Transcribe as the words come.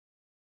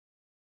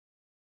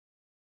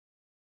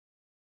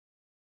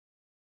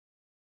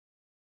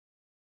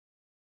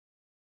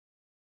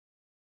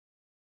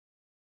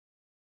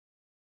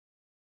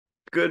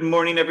Good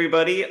morning,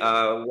 everybody.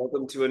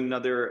 Welcome to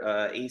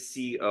another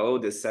ACO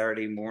this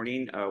Saturday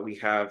morning. We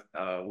have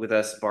with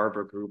us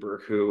Barbara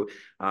Gruber, who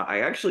I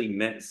actually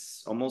met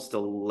almost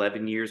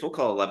 11 years, we'll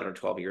call it 11 or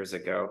 12 years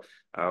ago,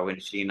 when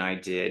she and I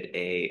did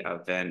a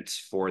event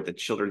for the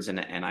Children's in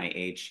the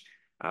NIH.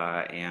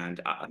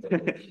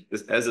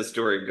 As the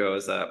story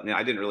goes,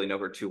 I didn't really know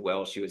her too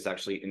well. She was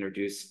actually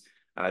introduced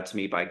to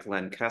me by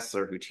Glenn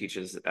Kessler, who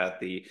teaches at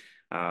the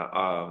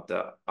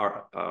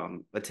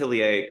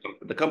atelier,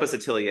 the Compass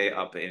Atelier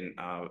up in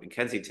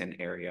Kensington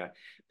area.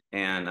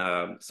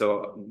 And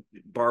so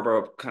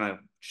Barbara kind of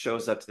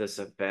shows up to this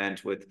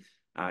event with,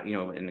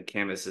 in the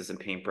canvases and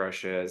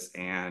paintbrushes.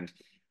 And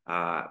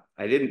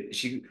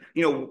she,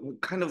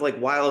 kind of like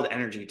wild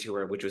energy to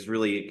her, which was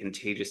really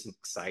contagious and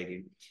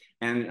exciting.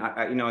 And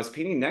I was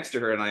painting next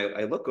to her, and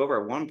I look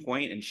over at one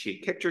point, and she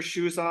kicked her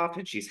shoes off,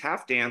 and she's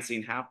half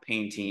dancing, half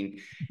painting,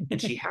 and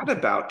she had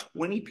about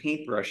 20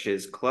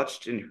 paintbrushes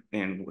clutched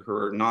in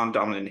her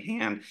non-dominant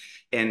hand,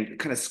 and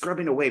kind of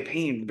scrubbing away,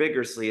 painting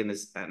vigorously in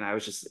this. And I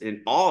was just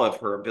in awe of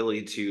her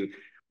ability to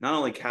not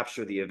only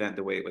capture the event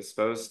the way it was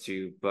supposed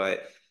to,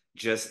 but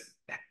just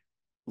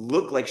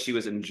look like she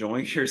was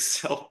enjoying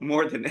herself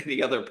more than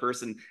any other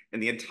person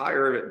in the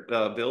entire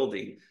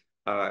building.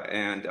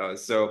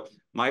 So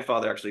my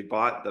father actually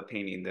bought the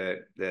painting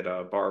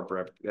that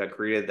Barbara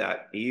created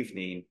that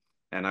evening,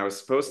 and I was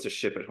supposed to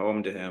ship it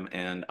home to him,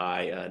 and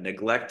I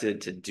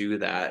neglected to do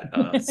that.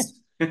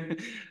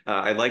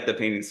 I like the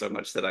painting so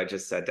much that I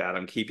just said, "Dad,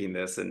 I'm keeping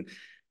this," and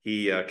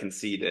he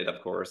conceded, of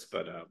course.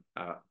 But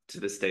to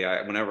this day,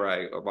 whenever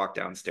I walk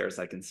downstairs,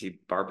 I can see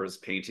Barbara's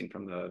painting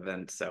from the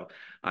event. So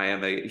I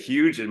am a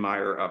huge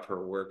admirer of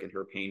her work and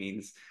her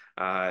paintings.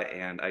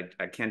 And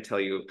I can't tell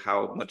you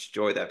how much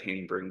joy that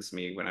painting brings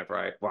me whenever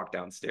I walk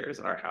downstairs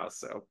in our house.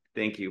 So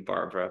thank you,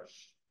 Barbara.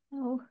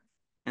 Oh,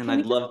 And can we I'd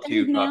just love end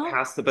to now?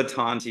 pass the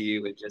baton to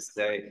you and just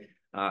say,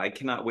 I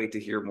cannot wait to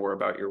hear more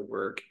about your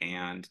work,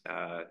 and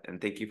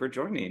thank you for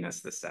joining us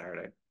this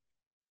Saturday.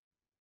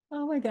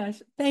 Oh my gosh,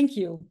 thank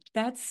you.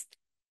 That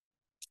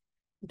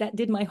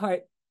did my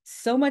heart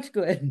so much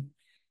good.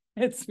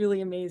 It's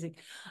really amazing.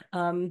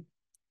 Um,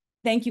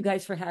 Thank you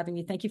guys for having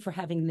me. Thank you for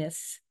having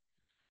this.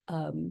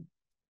 Um,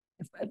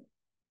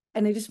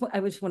 and I just want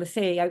to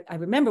say, I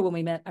remember when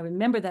we met. I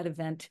remember that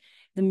event.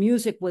 The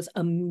music was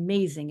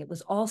amazing. It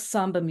was all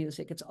samba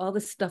music. It's all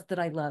the stuff that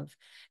I love,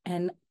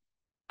 and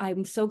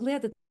I'm so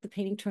glad that the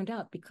painting turned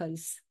out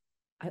because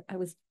I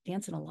was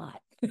dancing a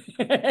lot.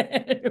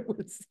 It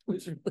was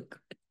really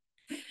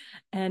good.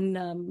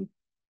 And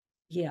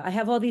yeah, I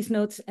have all these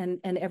notes, and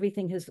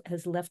everything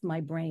has left my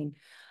brain.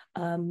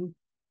 Um,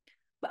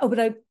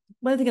 but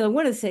one thing I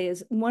want to say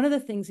is one of the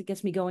things that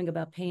gets me going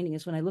about painting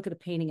is when I look at a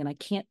painting and I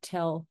can't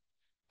tell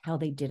how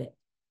they did it.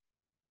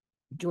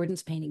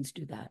 Jordan's paintings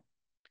do that.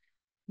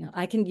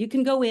 You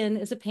can go in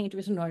as a painter,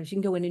 as an artist, you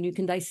can go in and you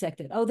can dissect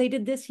it. Oh, they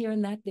did this here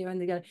and that there,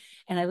 and they got,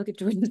 and I look at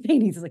Jordan's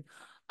paintings, like,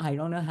 I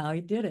don't know how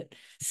he did it.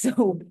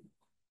 So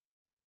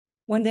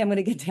one day I'm going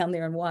to get down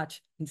there and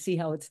watch and see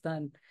how it's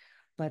done.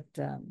 But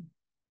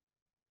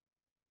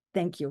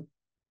thank you.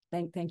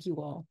 Thank you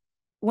all.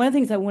 One of the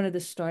things I wanted to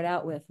start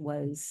out with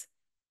was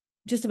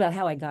just about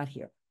how I got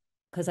here.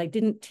 Because I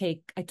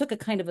took a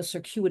kind of a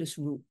circuitous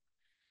route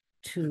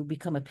to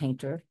become a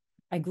painter.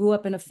 I grew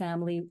up in a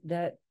family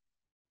that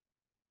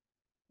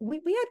we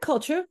had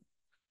culture,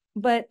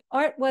 but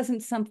art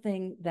wasn't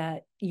something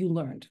that you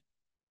learned.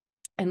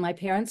 And my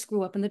parents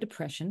grew up in the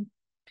Depression.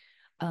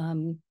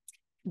 Um,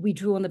 we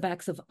drew on the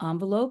backs of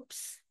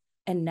envelopes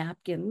and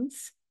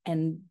napkins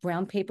and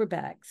brown paper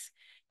bags.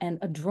 And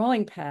a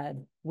drawing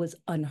pad was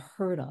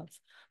unheard of.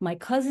 My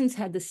cousins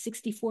had the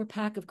 64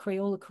 pack of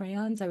Crayola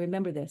crayons. I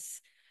remember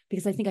this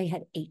because I think I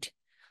had 8.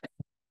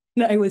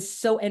 And I was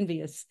so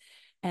envious.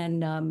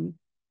 And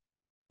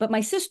but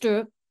my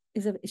sister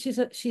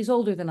she's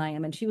older than I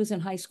am, and she was in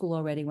high school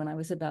already when I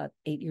was about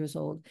 8 years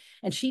old,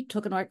 and she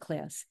took an art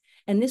class.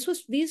 And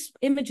these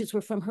images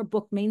were from her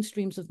book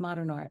Mainstreams of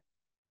Modern Art,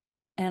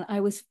 and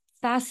I was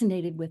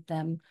fascinated with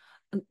them.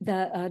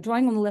 The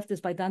drawing on the left is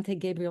by Dante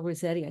Gabriel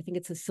Rossetti. I think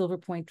it's a silver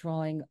point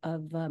drawing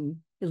of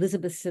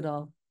Elizabeth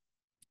Siddal.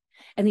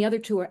 And the other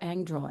two are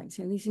Ang drawings,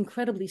 and these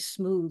incredibly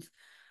smooth,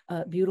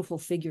 beautiful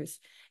figures.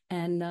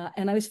 And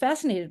I was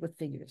fascinated with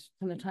figures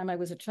from the time I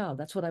was a child.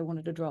 That's what I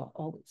wanted to draw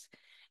always.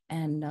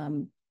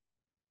 And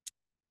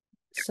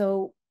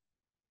so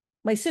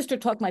my sister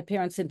talked my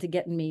parents into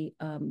getting me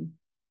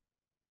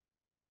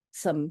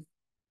some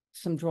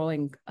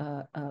drawing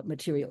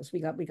materials. We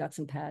got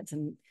some pads,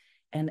 and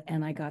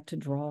I got to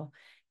draw.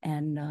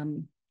 And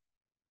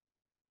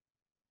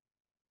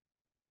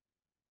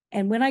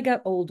and when I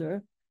got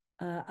older,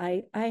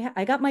 I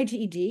got my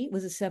GED. It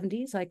was the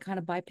 70s. I kind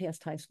of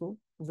bypassed high school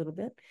a little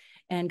bit,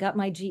 and got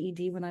my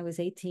GED when I was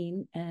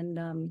 18,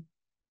 and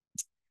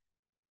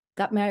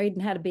got married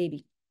and had a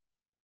baby.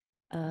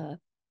 Uh,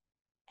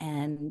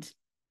 and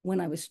when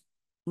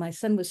my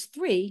son was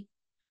 3,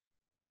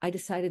 I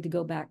decided to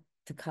go back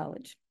to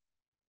college,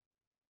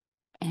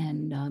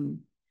 and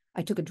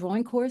I took a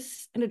drawing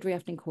course and a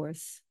drafting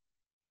course,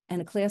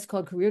 and a class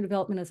called Career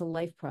Development as a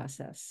Life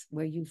Process,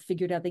 where you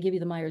figured out, they give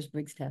you the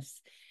Myers-Briggs tests.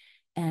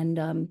 And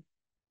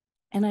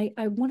I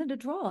wanted to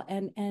draw.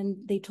 And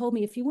they told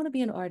me, if you want to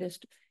be an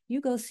artist, you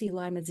go see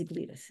Lyman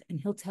Ziglitis, and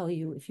he'll tell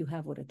you if you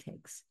have what it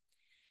takes.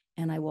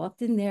 And I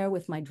walked in there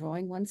with my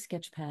drawing one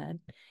sketch pad,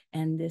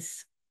 and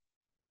this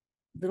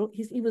little,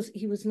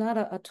 he was not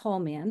a tall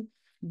man,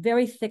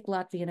 very thick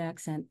Latvian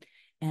accent.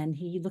 And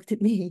he looked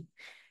at me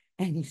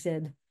and he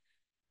said,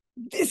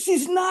 "This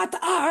is not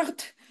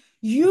art.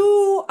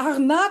 You are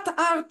not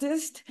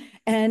artist."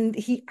 And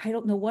I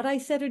don't know what I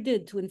said or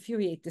did to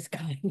infuriate this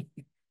guy,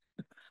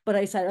 but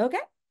I said, okay,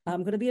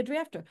 I'm going to be a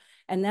drafter.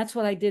 And that's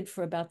what I did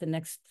for about the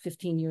next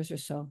 15 years or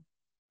so.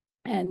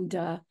 And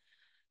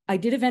I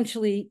did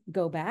eventually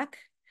go back.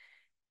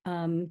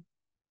 And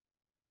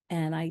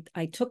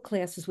I took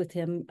classes with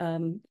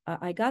him.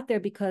 I got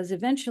there because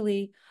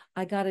eventually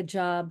I got a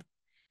job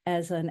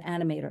as an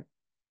animator,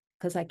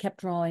 because I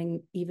kept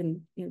drawing,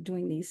 even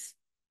having these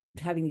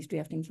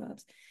drafting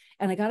jobs.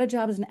 And I got a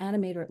job as an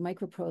animator at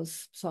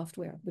Microprose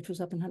Software, which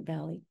was up in Hunt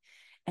Valley.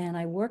 And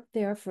I worked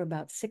there for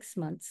about 6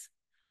 months.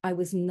 I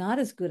was not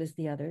as good as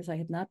the others. I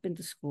had not been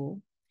to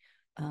school.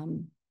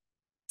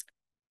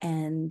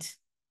 And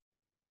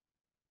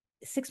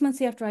 6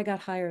 months after I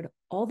got hired,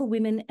 all the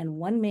women and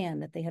one man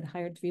that they had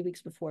hired 3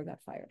 weeks before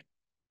got fired.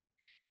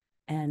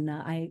 And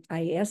I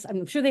asked,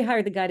 I'm sure they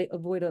hired the guy to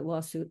avoid a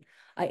lawsuit.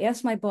 I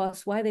asked my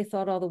boss why they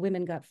thought all the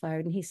women got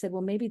fired. And he said,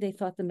 well, maybe they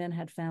thought the men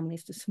had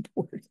families to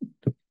support.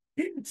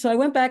 So I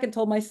went back and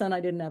told my son I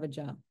didn't have a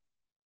job.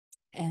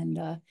 And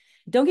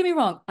don't get me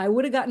wrong, I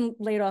would have gotten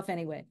laid off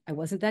anyway. I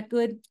wasn't that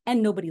good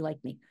and nobody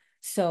liked me.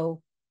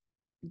 So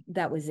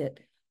that was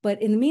it.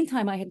 But in the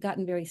meantime, I had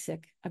gotten very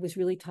sick. I was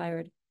really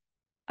tired.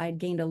 I had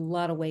gained a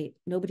lot of weight.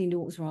 Nobody knew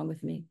what was wrong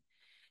with me.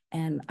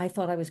 And I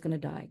thought I was going to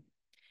die.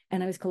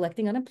 And I was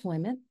collecting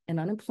unemployment, and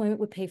unemployment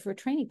would pay for a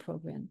training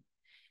program.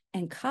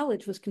 And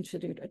college was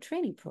considered a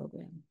training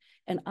program.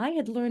 And I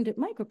had learned at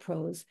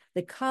Microprose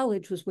that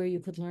college was where you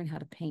could learn how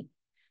to paint.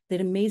 They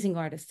had amazing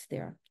artists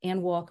there: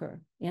 Ann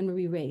Walker, Anne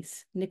Marie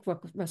Race, Nick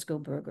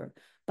Rusko-Berger,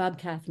 Bob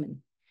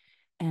Kathman.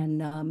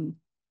 And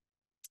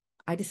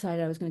I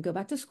decided I was going to go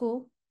back to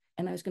school,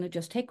 and I was going to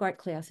just take art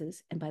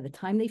classes. And by the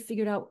time they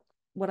figured out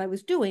what I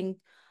was doing,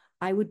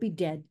 I would be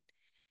dead,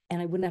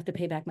 and I wouldn't have to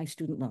pay back my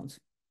student loans,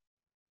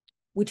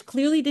 which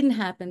clearly didn't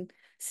happen.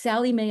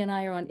 Sally Mae and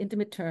I are on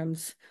intimate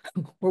terms,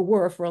 or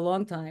were for a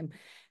long time.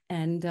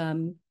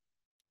 And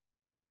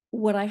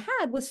what I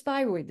had was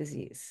thyroid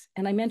disease.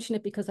 And I mention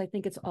it because I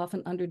think it's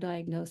often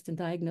underdiagnosed and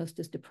diagnosed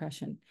as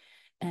depression.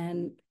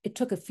 And it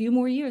took a few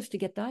more years to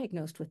get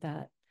diagnosed with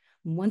that.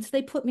 Once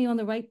they put me on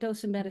the right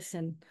dose of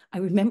medicine, I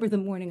remember the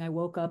morning I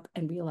woke up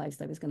and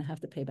realized I was going to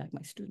have to pay back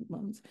my student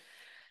loans.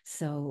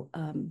 So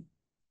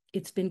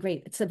it's been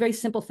great. It's a very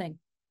simple thing.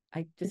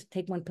 I just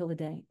take one pill a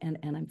day and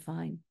I'm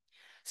fine.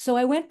 So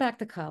I went back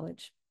to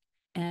college,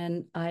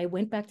 and I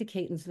went back to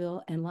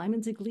Catonsville, and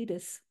Lyman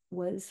Ziglitis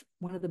was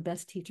one of the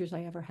best teachers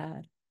I ever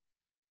had.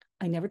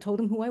 I never told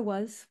him who I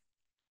was.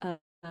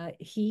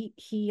 He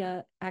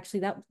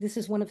actually, this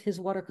is one of his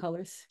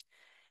watercolors,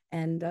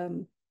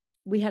 and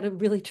we had a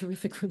really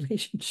terrific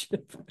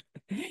relationship.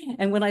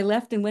 And when I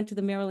left and went to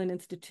the Maryland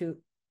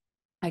Institute,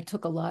 I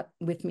took a lot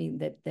with me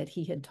that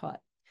he had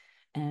taught.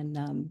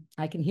 And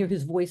I can hear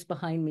his voice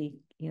behind me,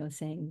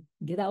 saying,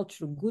 "Get out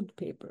your good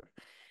paper."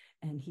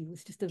 And he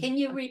was just Can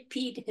you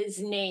repeat his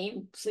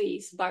name,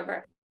 please,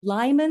 Barbara?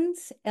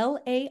 Lyman's,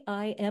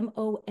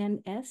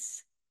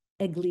 Laimons,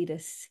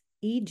 Eglitis,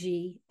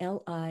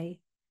 Eglitis,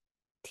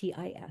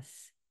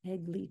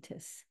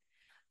 Eglitis.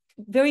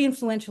 Very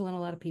influential in a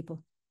lot of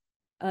people.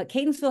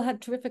 Catonsville had a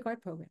terrific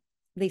art program.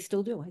 They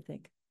still do, I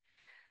think.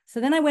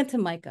 So then I went to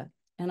MICA,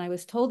 and I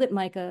was told at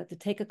MICA to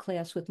take a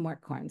class with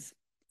Mark Carnes.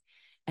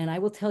 And I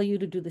will tell you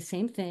to do the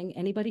same thing.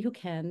 Anybody who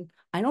can,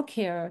 I don't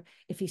care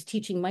if he's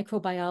teaching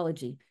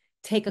microbiology,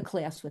 take a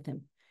class with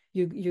him.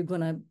 You're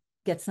going to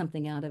get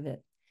something out of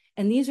it.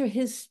 And these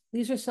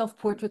are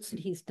self-portraits that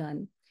he's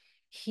done.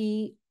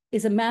 He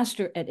is a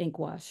master at ink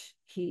wash.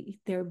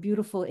 They're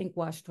beautiful ink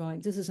wash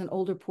drawings. This is an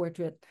older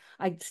portrait.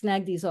 I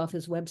snagged these off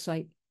his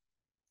website,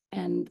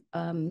 and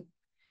a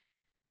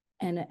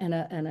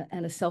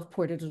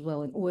self-portrait as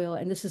well in oil.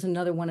 And this is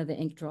another one of the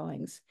ink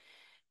drawings.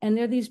 And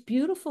they're these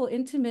beautiful,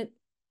 intimate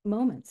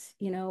moments,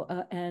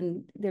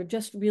 and they're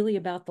just really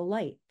about the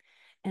light.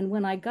 And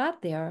when I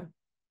got there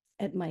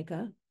at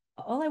MICA,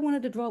 all I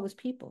wanted to draw was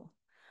people.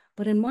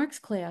 But in Mark's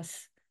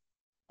class,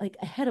 like,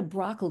 a head of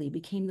broccoli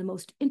became the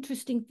most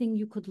interesting thing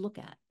you could look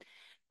at.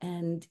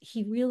 And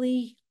he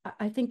really,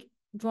 I think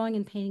drawing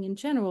and painting in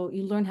general,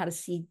 you learn how to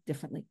see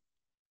differently.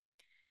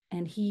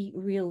 And he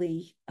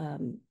really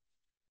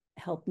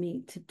helped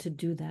me to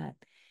do that.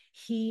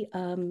 I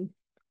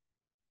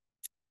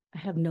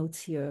have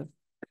notes here,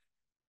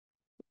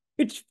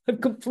 which I've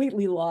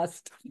completely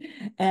lost.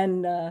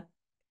 And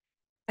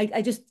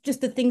I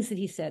just the things that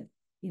he said,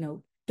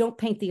 don't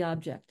paint the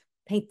object,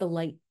 paint the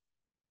light,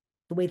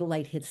 the way the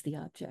light hits the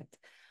object.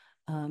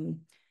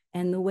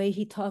 and the way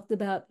he talked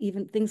about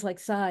even things like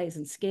size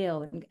and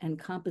scale and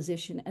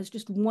composition as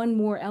just one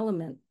more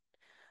element,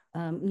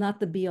 not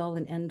the be all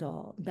and end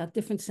all, about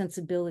different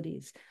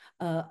sensibilities.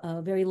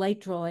 A very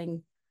light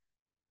drawing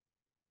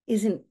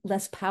isn't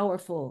less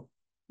powerful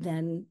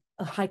than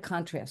a high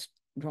contrast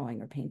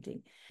drawing or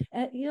painting.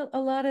 You know,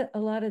 a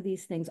lot of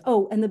these things.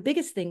 Oh, and the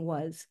biggest thing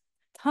was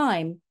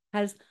time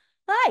has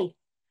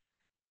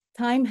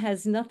time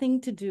has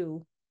nothing to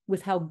do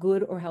with how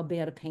good or how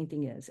bad a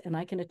painting is. And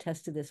I can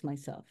attest to this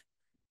myself.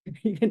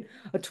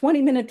 A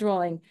 20-minute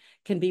drawing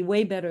can be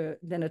way better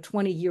than a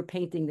 20-year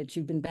painting that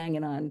you've been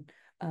banging on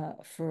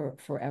for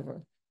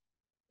forever.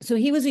 So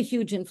he was a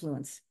huge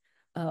influence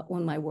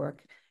on my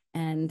work.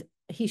 And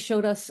he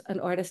showed us an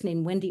artist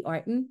named Wendy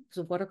Arton,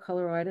 who's a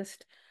watercolor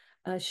artist.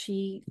 I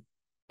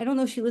don't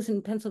know if she lives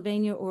in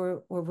Pennsylvania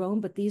or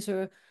Rome, but these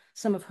are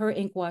some of her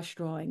ink wash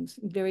drawings,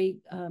 very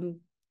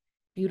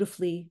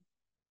beautifully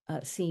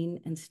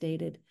seen and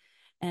stated.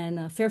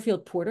 And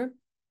Fairfield Porter,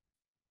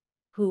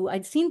 who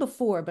I'd seen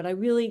before, but I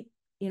really,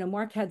 you know,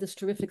 Mark had this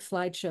terrific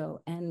slideshow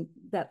and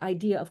that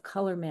idea of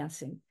color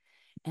massing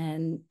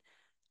and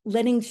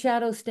letting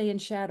shadow stay in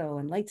shadow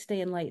and light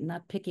stay in light and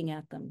not picking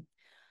at them.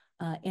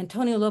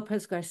 Antonio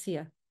Lopez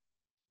Garcia,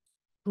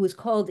 who is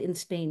called in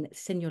Spain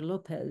Senor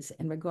Lopez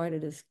and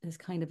regarded as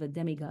kind of a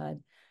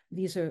demigod.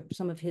 These are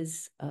some of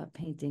his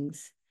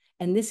paintings.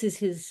 And this is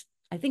his,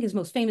 I think his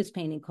most famous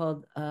painting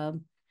called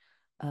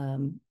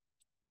Gran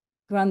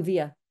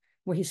Via,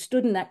 where he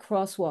stood in that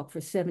crosswalk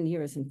for 7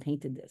 years and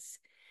painted this.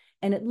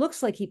 And it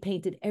looks like he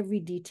painted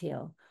every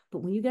detail, but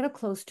when you get up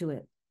close to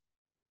it,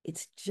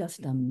 it's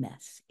just a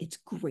mess. It's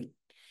great.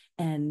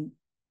 And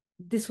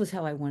this was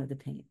how I wanted to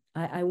paint.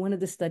 I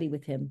wanted to study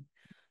with him,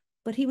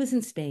 but he was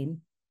in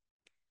Spain.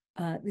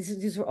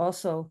 These were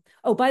also,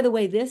 oh, by the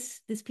way, this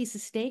piece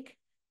of steak,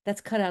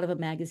 that's cut out of a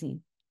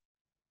magazine.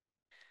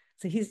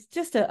 So he's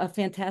just a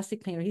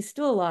fantastic painter. He's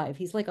still alive.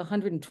 He's like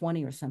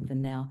 120 or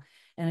something now.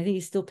 And I think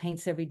he still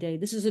paints every day.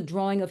 This is a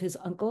drawing of his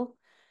uncle.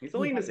 He's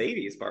only in his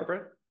 80s,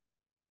 Barbara.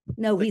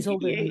 No, He's he's like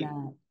older than 88.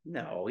 that.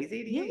 No, he's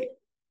 88. Really?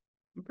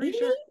 I'm pretty 88?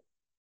 sure.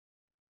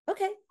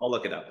 Okay. I'll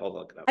look it up. I'll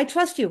look it up. I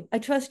trust you. I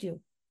trust you.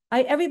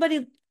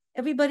 Everybody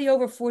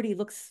over 40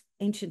 looks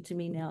ancient to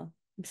me now.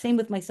 Same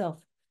with myself.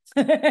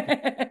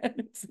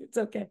 It's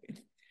okay.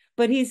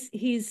 But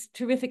he's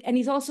terrific. And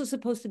he's also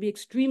supposed to be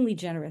extremely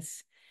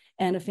generous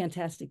and a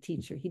fantastic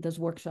teacher. He does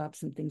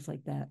workshops and things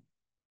like that.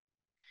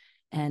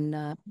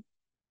 And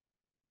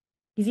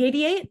he's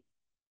 88.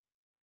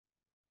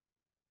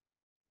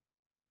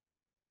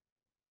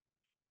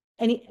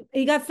 And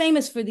he got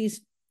famous for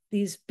these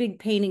big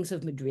paintings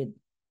of Madrid.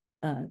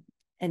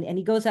 And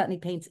he goes out and he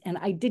paints. And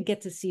I did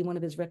get to see one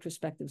of his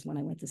retrospectives when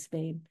I went to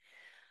Spain.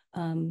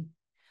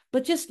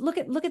 But just look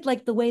at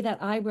like the way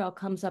that eyebrow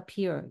comes up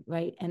here,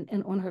 right?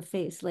 And on her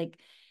face, like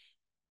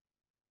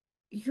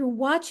you're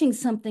watching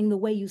something the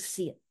way you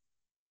see it.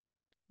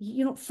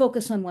 You don't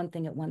focus on one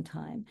thing at one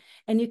time.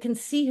 And you can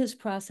see his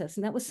process.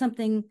 And that was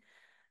something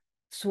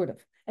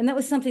and that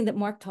was something that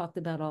Mark talked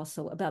about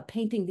also, about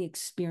painting the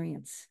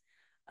experience,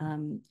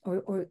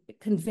 or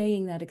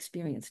conveying that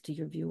experience to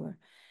your viewer.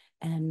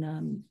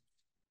 And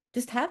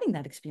just having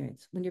that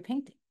experience when you're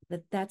painting,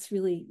 that's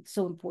really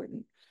so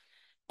important.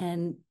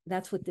 And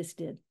that's what this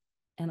did.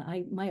 And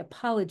my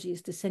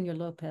apologies to Senor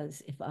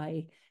Lopez if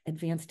I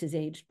advanced his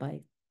age by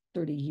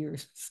 30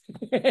 years.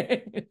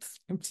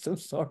 I'm so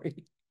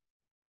sorry.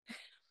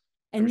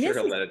 And I'm sure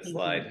he'll let it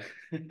slide.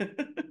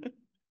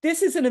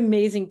 This is an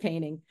amazing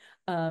painting.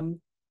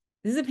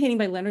 This is a painting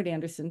by Leonard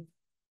Anderson.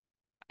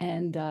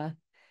 And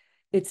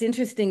it's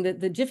interesting that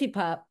the Jiffy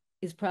Pop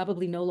is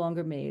probably no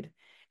longer made.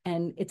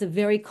 And it's a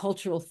very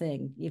cultural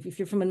thing. If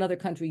you're from another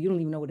country, you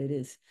don't even know what it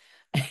is.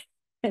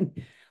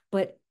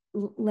 But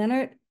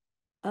Leonard,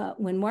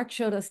 when Mark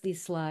showed us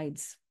these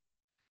slides,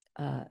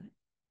 I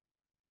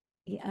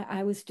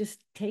was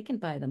just taken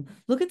by them.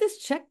 Look at this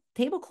check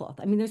tablecloth.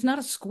 I mean, there's not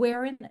a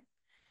square in it,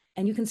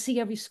 and you can see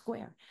every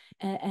square.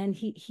 And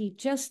he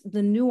just,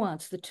 the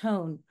nuance, the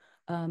tone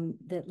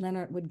that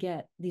Leonard would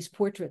get, these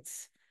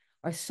portraits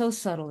are so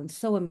subtle and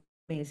so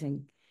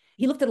amazing.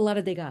 He looked at a lot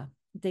of Degas.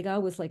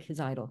 Degas was like his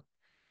idol.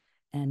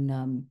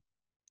 And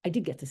I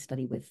did get to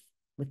study with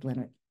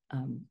Leonard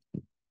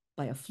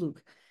by a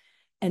fluke.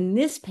 And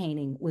this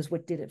painting was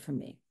what did it for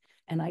me.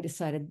 And I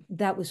decided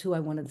that was who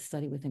I wanted to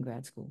study with in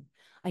grad school.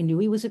 I knew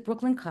he was at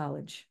Brooklyn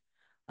College.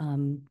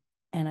 And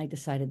I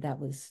decided that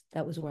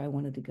was where I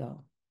wanted to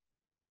go.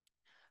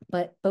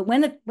 But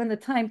when the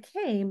time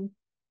came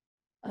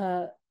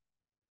to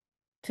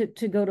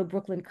go to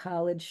Brooklyn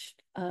College,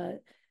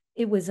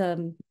 it was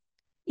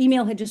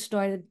email had just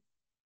started,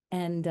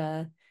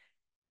 and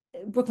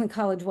Brooklyn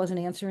College wasn't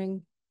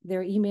answering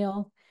their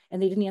email,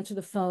 and they didn't answer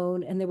the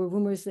phone, and there were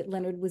rumors that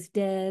Leonard was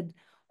dead,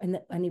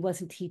 and he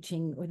wasn't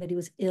teaching, or that he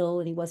was ill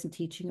and he wasn't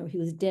teaching, or he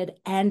was dead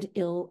and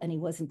ill and he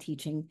wasn't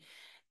teaching.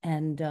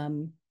 And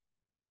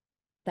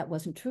that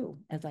wasn't true,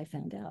 as I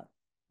found out.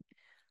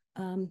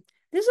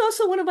 This is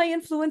also one of my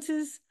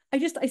influences.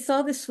 I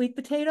saw this sweet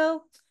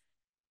potato.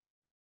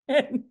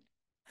 And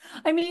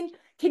I mean,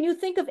 Can you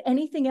think of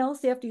anything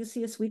else after you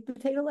see a sweet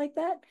potato like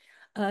that?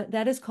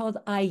 That is called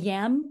I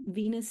Am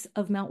Venus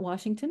of Mount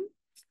Washington.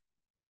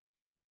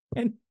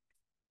 And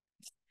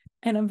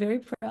I'm very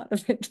proud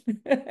of it.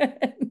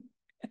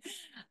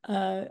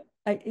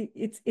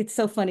 It's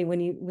so funny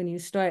when you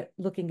start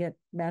looking at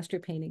master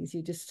paintings,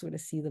 you just sort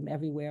of see them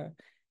everywhere,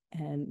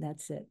 and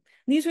that's it.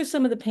 These were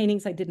some of the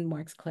paintings I did in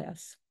Mark's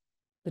class,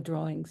 the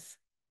drawings,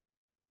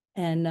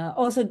 and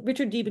also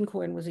Richard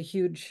Diebenkorn was a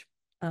huge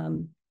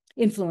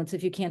influence,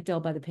 if you can't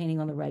tell by the painting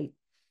on the right.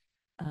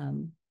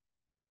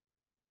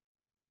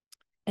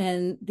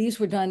 And these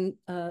were done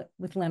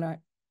with Lennart.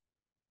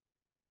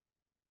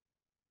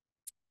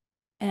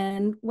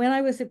 And when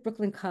I was at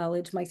Brooklyn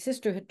College, my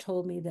sister had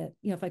told me that,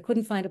 if I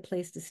couldn't find a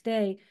place to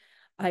stay,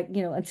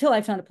 until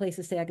I found a place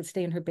to stay, I could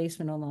stay in her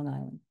basement on Long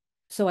Island.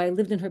 So I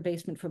lived in her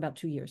basement for about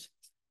 2 years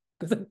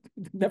because I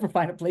never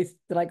find a place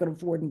that I could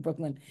afford in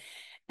Brooklyn.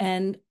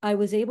 And I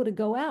was able to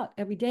go out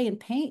every day and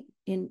paint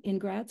in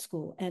grad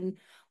school. And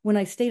when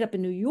I stayed up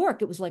in New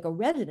York, it was like a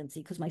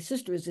residency because my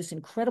sister is this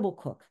incredible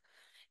cook.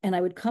 And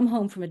I would come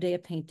home from a day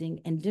of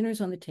painting and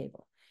dinner's on the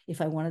table. If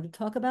I wanted to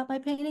talk about my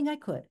painting, I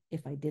could.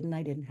 If I didn't,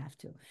 I didn't have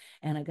to.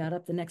 And I got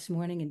up the next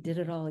morning and did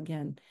it all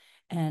again.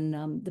 And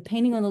the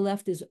painting on the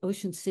left is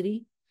Ocean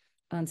City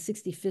on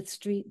 65th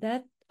Street.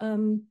 That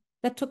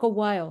took a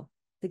while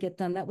to get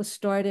done. That was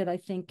started, I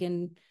think,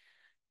 in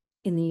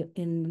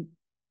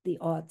the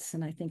aughts,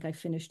 and I think I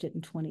finished it in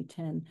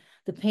 2010.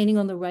 The painting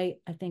on the right,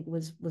 I think,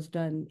 was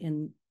done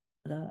in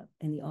the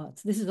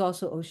aughts. This is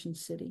also Ocean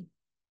City.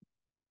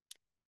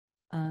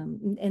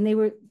 And they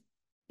were,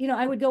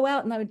 I would go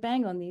out and I would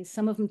bang on these.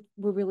 Some of them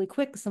were really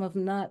quick, some of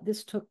them not.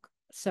 This took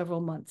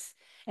several months.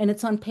 And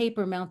it's on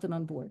paper mounted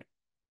on board.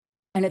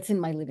 And it's in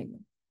my living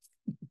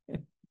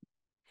room.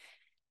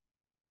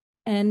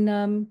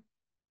 And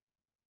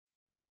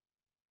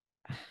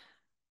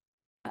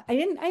I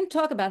didn't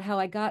talk about how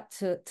I got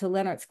to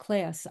Lennart's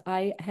class.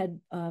 I had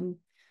been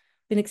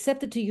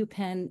accepted to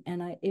UPenn,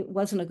 and it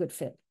wasn't a good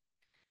fit.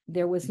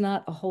 There was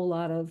not a whole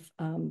lot of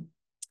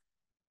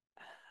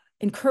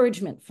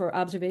encouragement for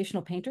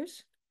observational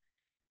painters.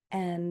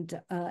 And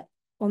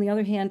on the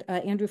other hand,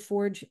 Andrew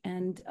Forge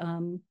and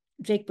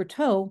Jake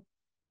Berteau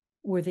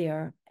were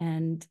there.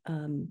 And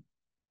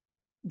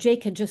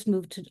Jake had just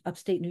moved to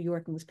upstate New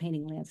York and was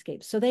painting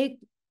landscapes. So they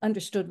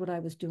understood what I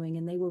was doing,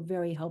 and they were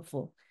very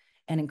helpful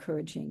and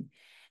encouraging.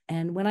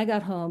 And when I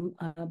got home,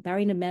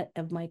 Barry Nemeth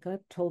of MICA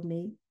told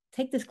me,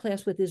 take this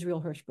class with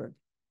Israel Hirschberg.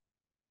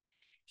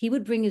 He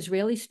would bring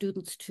Israeli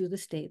students to the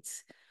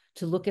States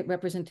to look at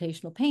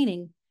representational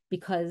painting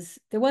because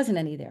there wasn't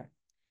any there.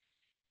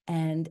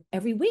 And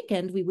every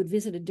weekend we would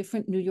visit a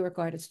different New York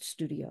artist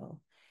studio.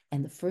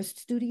 And the first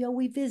studio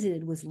we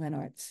visited was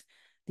Lennart's,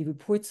 the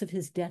reports of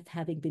his death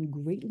having been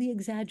greatly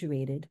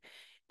exaggerated.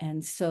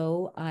 And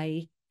so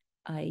I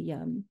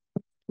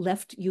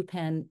left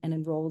UPenn and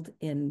enrolled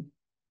in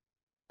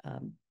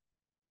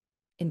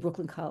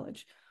Brooklyn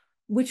College,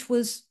 which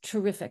was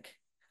terrific.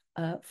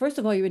 First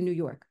of all, you're in New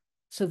York,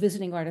 so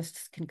visiting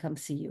artists can come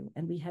see you.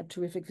 And we had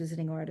terrific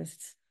visiting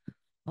artists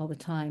all the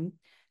time.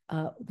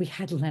 We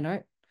had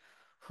Lennart,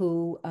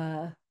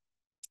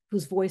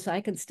 whose voice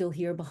I can still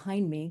hear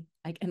behind me.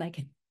 I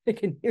can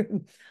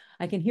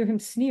hear him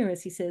sneer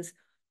as he says,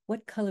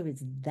 "What color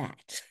is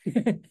that?"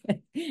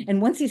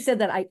 And once he said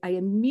that, I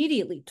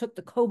immediately took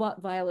the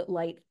cobalt violet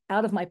light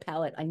out of my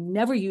palette. I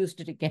never used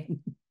it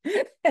again.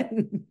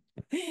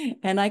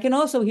 And I can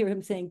also hear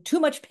him saying, "Too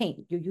much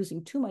paint. You're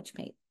using too much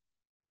paint."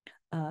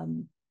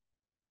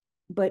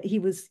 But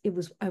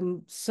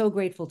I'm so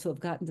grateful to have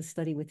gotten to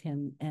study with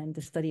him and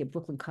to study at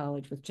Brooklyn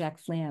College with Jack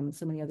Flam and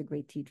so many other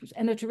great teachers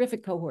and a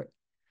terrific cohort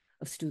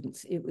of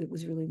students. It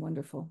was really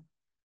wonderful.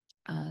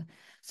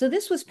 So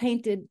this was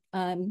painted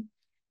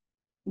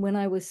when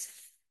I was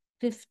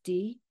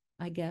 50,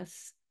 I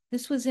guess.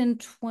 This was in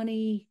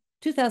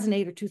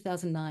 2008 or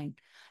 2009.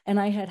 And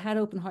I had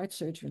open heart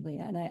surgery,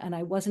 and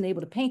I wasn't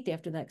able to paint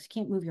after that because you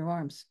can't move your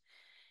arms.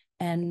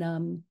 And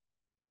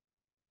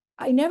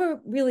I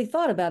never really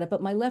thought about it,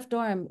 but my left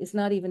arm is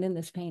not even in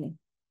this painting.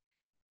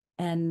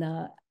 And,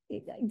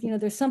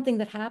 there's something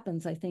that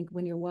happens, I think,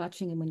 when you're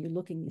watching and when you're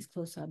looking these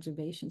close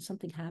observations,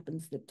 something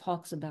happens that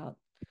talks about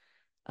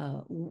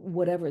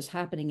whatever is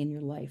happening in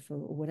your life or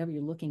whatever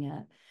you're looking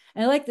at.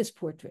 And I like this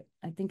portrait.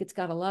 I think it's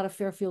got a lot of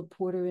Fairfield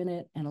Porter in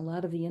it and a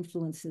lot of the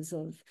influences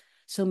of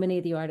so many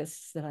of the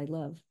artists that I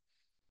love.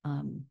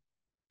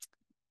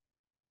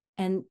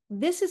 And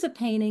this is a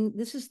painting.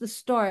 This is the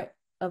start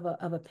of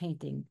a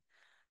painting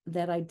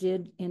that I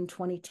did in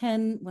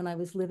 2010 when I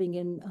was living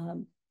in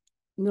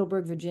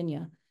Middleburg,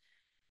 Virginia.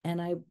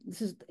 And I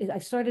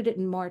started it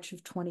in March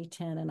of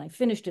 2010, and I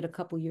finished it a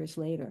couple years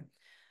later.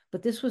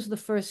 But this was the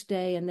first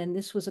day, and then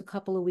this was a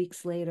couple of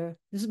weeks later.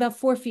 This is about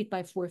 4 feet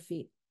by 4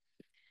 feet.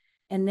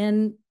 And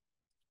then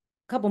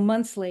a couple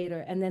months later,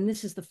 and then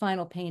this is the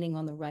final painting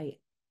on the right.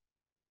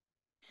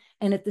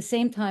 And at the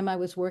same time, I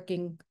was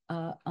working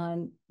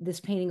on this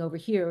painting over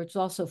here. It's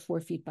also 4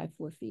 feet by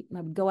 4 feet. And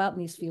I would go out in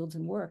these fields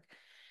and work.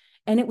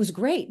 And it was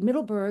great.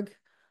 Middleburg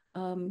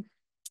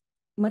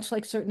much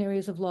like certain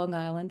areas of Long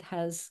Island,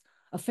 has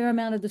a fair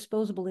amount of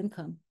disposable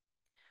income.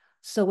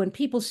 So when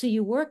people see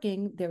you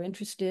working, they're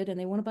interested and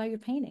they want to buy your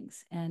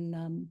paintings. And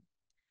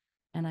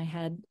I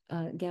had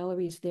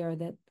galleries there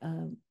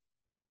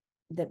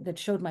that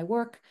showed my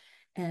work.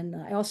 And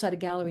I also had a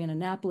gallery in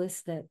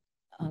Annapolis that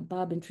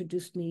Bob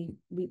introduced me.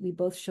 We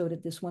both showed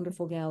at this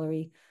wonderful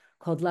gallery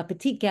called La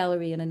Petite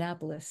Gallery in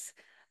Annapolis.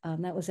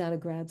 That was out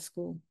of grad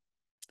school.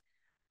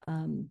 I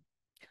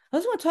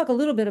also want to talk a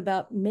little bit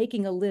about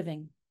making a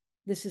living.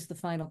 This is the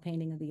final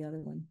painting of the other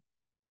one.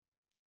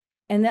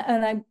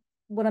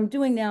 What I'm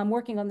doing now, I'm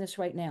working on this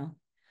right now.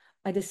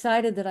 I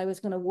decided that I was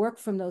going to work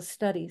from those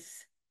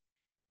studies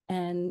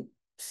and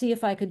see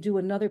if I could do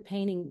another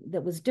painting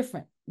that was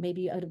different,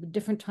 maybe at a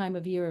different time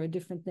of year or a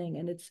different thing.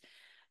 And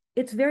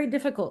it's very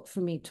difficult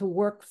for me to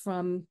work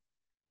from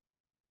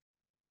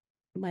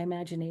my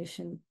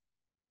imagination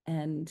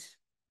and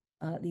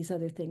these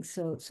other things.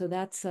 So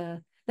that's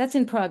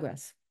in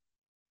progress.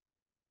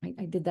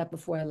 I did that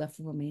before I left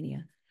for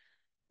Romania.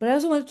 But I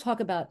also want to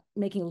talk about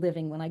making a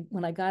living.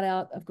 When I got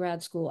out of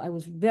grad school, I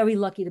was very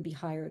lucky to be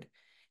hired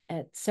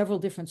at several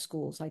different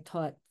schools. I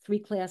taught 3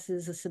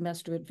 classes a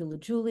semester at Villa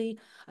Julie.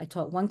 I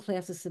taught 1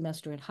 class a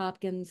semester at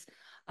Hopkins.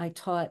 I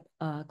taught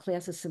a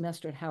class a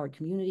semester at Howard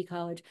Community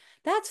College.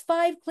 That's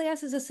 5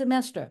 classes a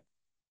semester,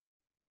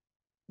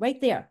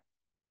 right there.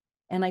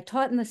 And I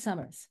taught in the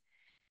summers.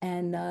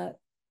 And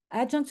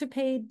adjuncts are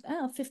paid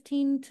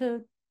 15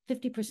 to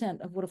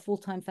 50% of what a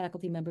full-time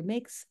faculty member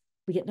makes.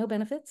 We get no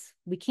benefits.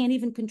 We can't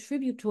even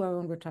contribute to our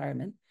own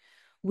retirement.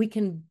 We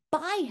can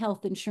buy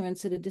health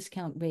insurance at a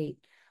discount rate,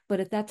 but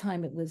at that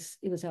time it was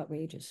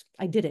outrageous.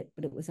 I did it,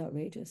 but it was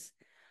outrageous.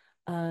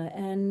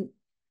 And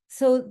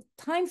so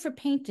time for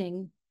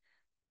painting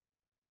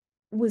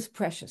was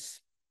precious.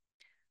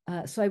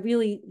 So I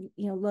really,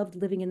 loved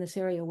living in this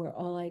area where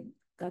all I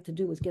got to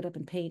do was get up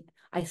and paint.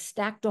 I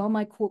stacked all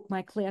my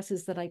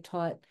classes that I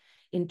taught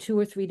in 2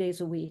 or 3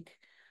 days a week.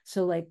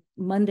 So like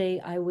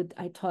Monday, I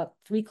taught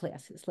 3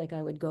 classes. Like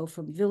I would go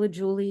from Villa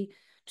Julie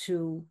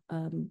to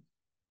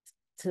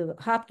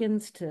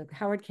Hopkins to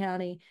Howard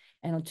County.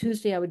 And on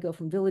Tuesday, I would go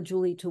from Villa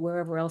Julie to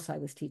wherever else I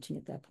was teaching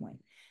at that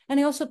point. And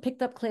I also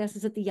picked up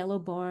classes at the Yellow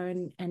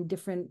Barn and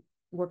different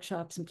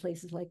workshops and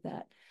places like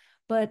that.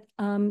 But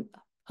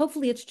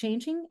hopefully it's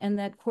changing, and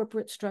that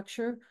corporate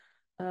structure,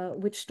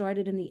 which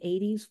started in the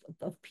 80s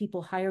of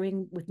people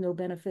hiring with no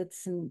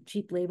benefits and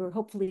cheap labor,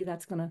 hopefully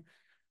that's going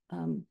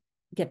to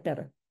get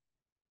better.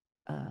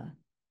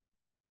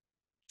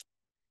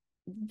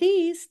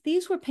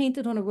 These were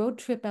painted on a road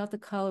trip out to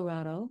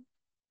Colorado.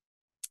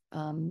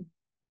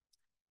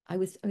 I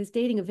was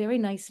dating a very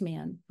nice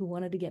man who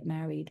wanted to get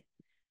married.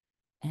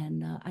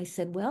 And I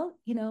said, well,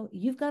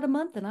 you've got a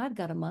month and I've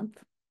got a month.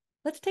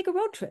 Let's take a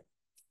road trip.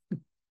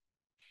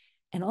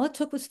 And all it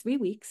took was 3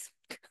 weeks.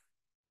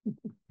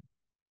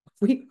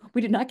 We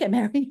did not get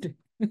married.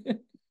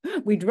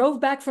 We drove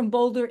back from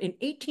Boulder in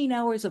 18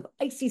 hours of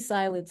icy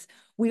silence.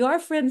 We are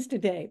friends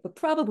today, but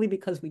probably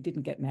because we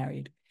didn't get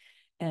married.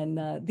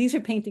 And these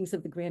are paintings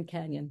of the Grand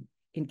Canyon,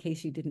 in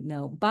case you didn't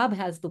know. Bob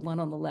has the one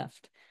on the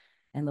left,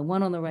 and the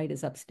one on the right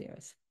is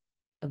upstairs,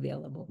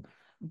 available.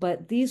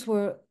 But these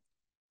were,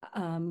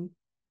 I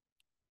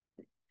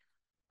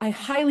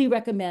highly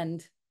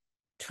recommend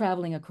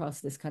traveling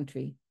across this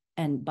country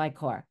and by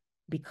car,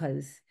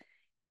 because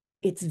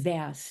it's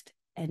vast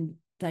and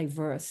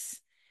diverse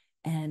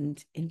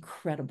and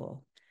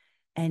incredible.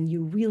 And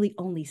you really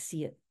only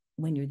see it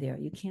when you're there.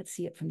 You can't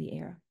see it from the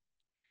air.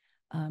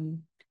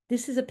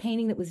 This is a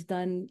painting that was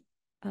done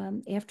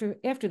after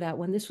that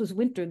one. This was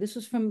winter. This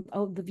was from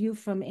the view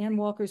from Ann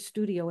Walker's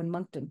studio in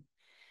Moncton.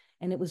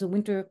 And it was a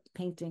winter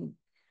painting.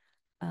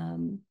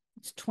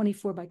 It's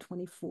 24 by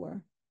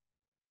 24.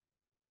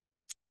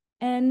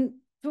 And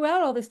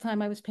throughout all this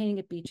time, I was painting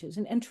at beaches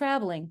and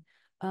traveling.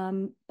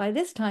 By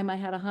this time, I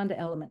had a Honda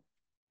Element,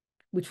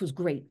 which was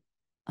great.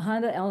 A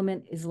Honda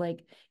Element is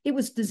like, it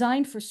was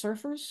designed for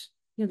surfers.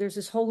 There's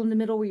this hole in the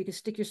middle where you can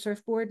stick your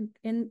surfboard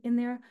in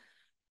there.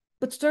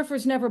 But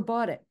surfers never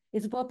bought it.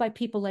 It's bought by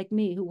people like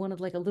me who wanted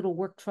like a little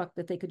work truck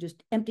that they could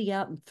just empty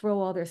out and throw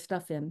all their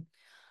stuff in.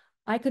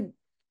 I could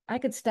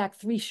stack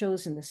 3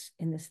 shows in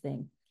this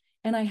thing.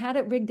 And I had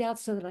it rigged out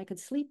so that I could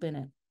sleep in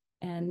it.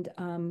 And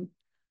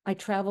I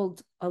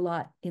traveled a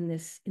lot in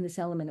this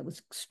Element. It was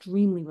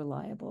extremely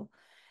reliable.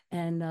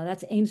 And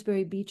that's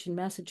Amesbury Beach in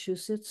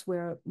Massachusetts,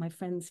 where my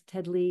friends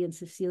Ted Lee and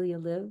Cecilia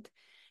lived,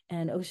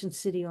 and Ocean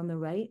City on the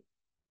right.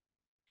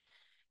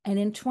 And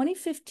in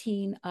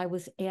 2015, I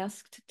was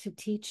asked to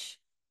teach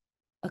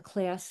a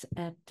class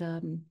at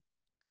the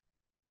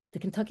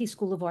Kentucky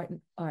School of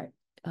Art.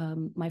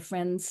 My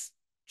friends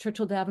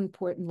Churchill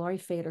Davenport and Laurie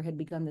Fader had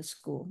begun this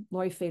school.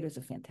 Laurie Fader is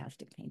a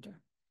fantastic painter.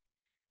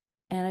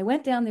 And I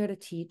went down there to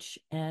teach,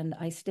 and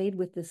I stayed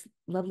with this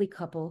lovely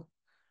couple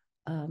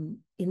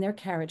in their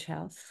carriage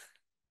house.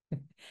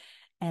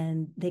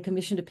 And they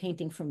commissioned a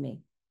painting from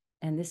me.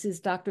 And this is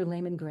Dr.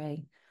 Layman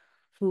Gray,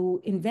 who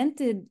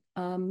invented,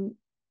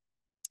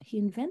 he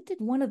invented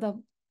one of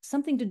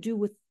something to do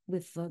with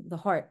the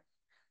heart.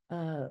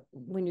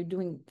 when you're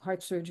doing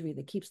heart surgery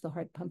that keeps the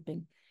heart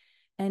pumping.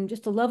 And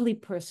just a lovely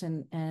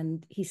person.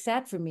 And he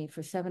sat for me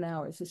for 7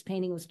 hours. His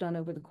painting was done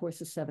over the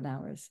course of 7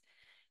 hours.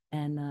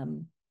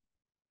 And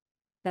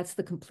that's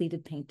the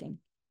completed painting.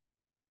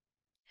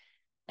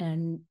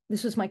 And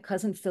this was my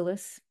cousin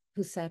Phyllis,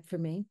 who sat for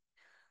me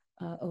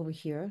over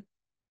here.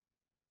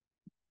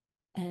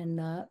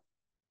 And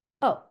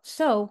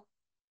so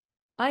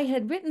I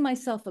had written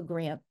myself a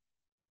grant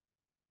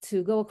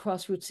to go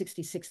across Route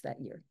 66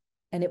 that year,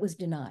 and it was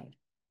denied.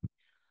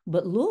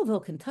 But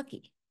Louisville,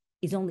 Kentucky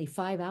is only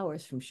 5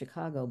 hours from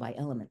Chicago by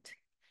Element.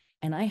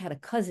 And I had a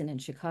cousin in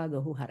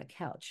Chicago who had a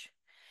couch.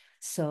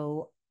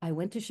 So I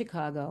went to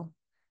Chicago,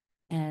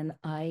 and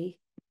I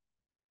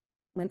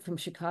went from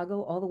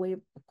Chicago all the way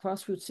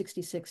across Route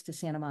 66 to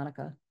Santa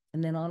Monica,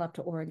 and then on up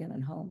to Oregon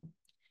and home.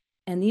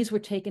 And these were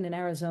taken in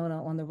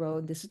Arizona on the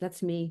road.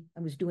 That's me.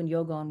 I was doing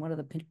yoga on one of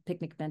the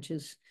picnic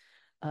benches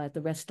at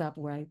the rest stop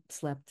where I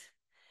slept.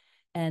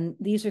 And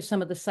these are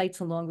some of the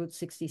sites along Route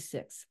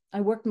 66.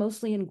 I worked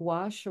mostly in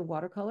gouache or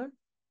watercolor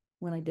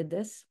when I did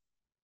this.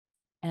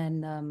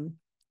 And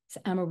it's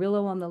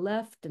Amarillo on the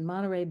left and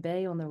Monterey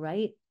Bay on the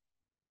right.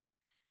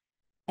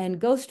 And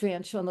Ghost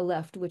Ranch on the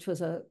left, which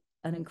was an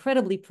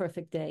incredibly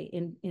perfect day.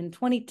 In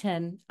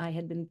 2010, I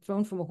had been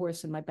thrown from a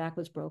horse and my back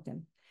was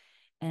broken.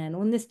 And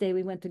on this day,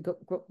 we went to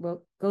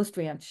Ghost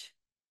Ranch,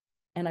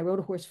 and I rode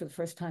a horse for the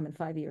first time in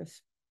 5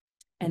 years.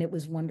 And it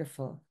was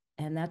wonderful.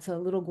 And that's a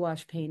little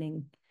gouache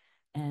painting.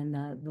 And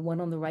the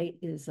one on the right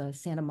is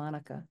Santa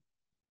Monica,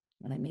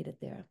 when I made it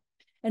there.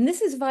 And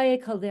this is Valle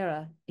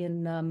Caldera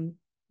in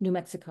New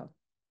Mexico.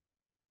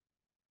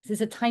 This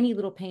is a tiny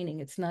little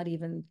painting. It's not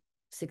even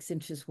 6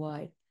 inches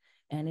wide.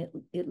 And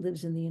it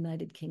lives in the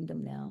United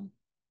Kingdom now.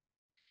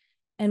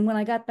 And when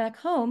I got back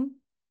home,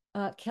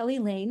 Kelly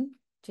Lane,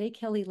 J.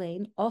 Kelly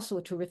Lane, also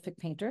a terrific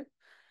painter,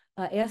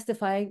 asked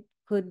if I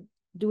could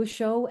do a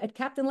show at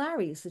Captain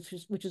Larry's,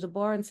 which is a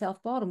bar in South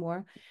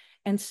Baltimore.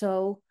 And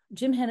so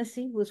Jim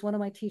Hennessy, who was one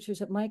of my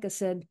teachers at MICA,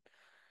 said,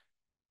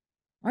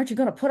 "Aren't you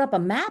going to put up a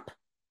map?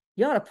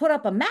 You ought to put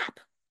up a map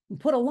and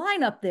put a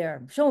line up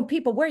there showing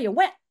people where you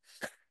went."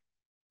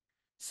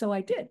 So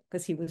I did,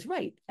 because he was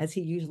right, as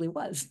he usually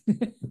was.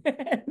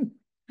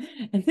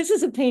 And this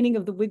is a painting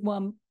of the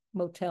Wigwam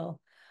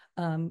Motel,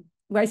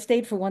 where I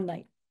stayed for one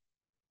night,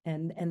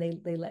 and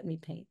they let me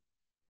paint.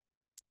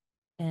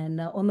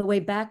 And on the way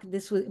back,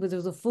 there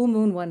was a full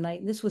moon one night,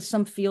 and this was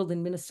some field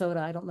in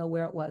Minnesota. I don't know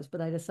where it was, but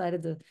I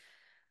decided to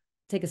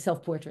take a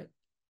self-portrait.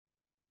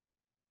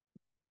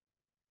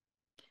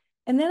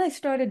 And then I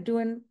started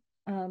doing,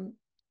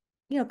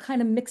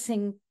 kind of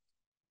mixing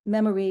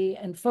memory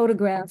and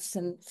photographs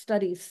and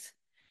studies.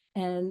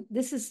 And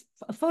this is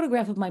a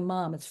photograph of my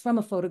mom. It's from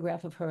a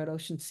photograph of her at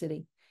Ocean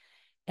City.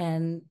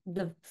 And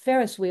the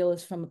Ferris wheel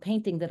is from a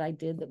painting that I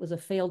did that was a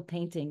failed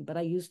painting, but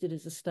I used it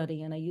as a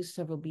study, and I used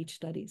several beach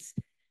studies.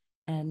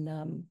 And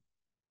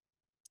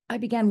I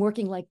began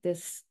working like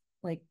this,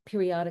 like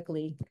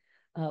periodically,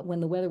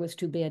 when the weather was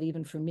too bad,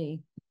 even for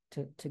me,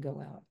 to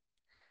go out.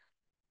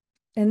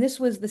 And this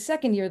was the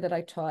second year that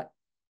I taught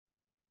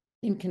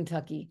in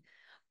Kentucky.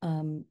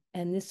 And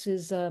this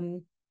is,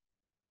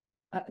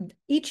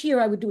 each year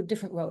I would do a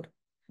different road.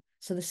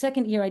 So the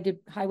second year I did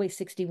Highway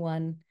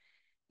 61,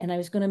 and I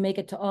was going to make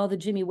it to all the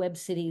Jimmy Webb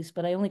cities,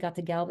 but I only got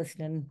to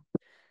Galveston.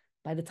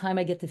 By the time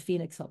I get to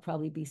Phoenix, I'll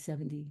probably be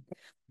 70.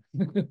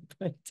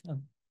 But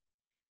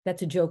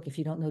that's a joke if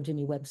you don't know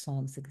Jimmy Webb's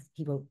songs.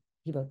 He wrote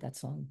that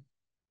song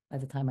by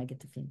the time I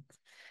get to Phoenix.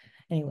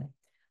 Anyway,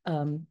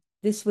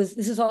 this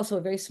is also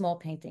a very small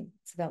painting.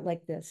 It's about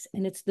like this,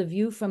 and it's the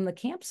view from the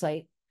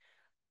campsite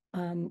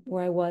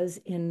where I was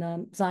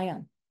in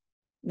Zion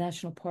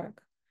National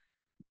Park.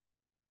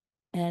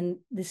 And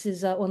this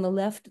is on the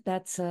left,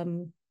 that's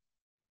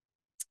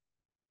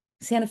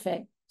Santa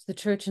Fe. It's the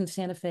church in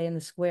Santa Fe in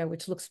the square,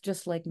 which looks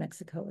just like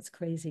Mexico. It's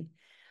crazy.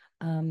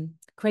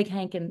 Craig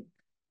Hankin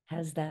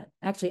has that.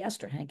 Actually,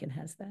 Esther Hankin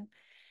has that.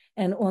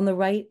 And on the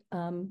right,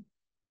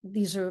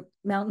 these are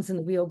mountains in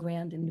the Rio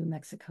Grande in New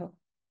Mexico.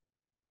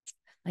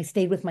 I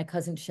stayed with my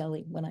cousin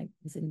Shelley when I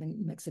was in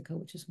New Mexico,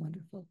 which is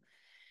wonderful.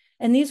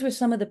 And these were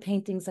some of the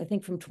paintings, I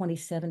think, from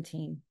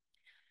 2017.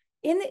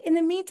 In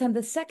the meantime,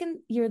 the second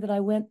year that I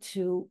went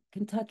to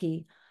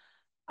Kentucky,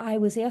 I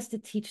was asked to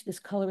teach this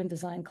color and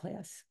design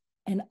class.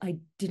 And I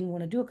didn't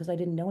want to do it because I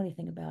didn't know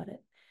anything about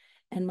it.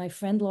 And my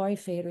friend Laurie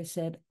Fader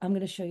said, "I'm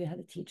going to show you how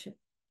to teach it."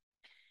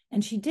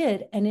 And she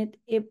did. And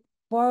it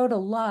borrowed a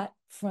lot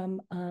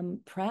from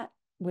Pratt,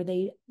 where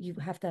you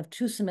have to have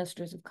 2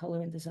 semesters of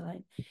color and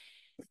design.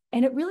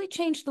 And it really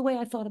changed the way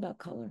I thought about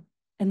color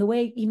and the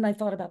way even I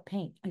thought about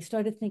paint. I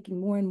started thinking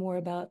more and more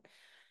about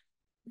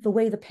the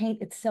way the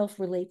paint itself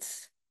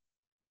relates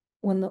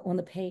on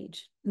the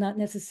page, not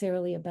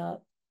necessarily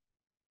about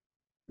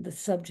the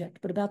subject,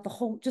 but about the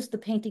whole, just the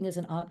painting as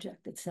an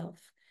object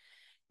itself,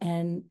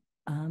 and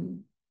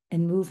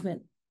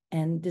movement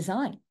and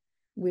design,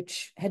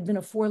 which had been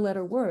a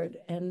 4-letter word,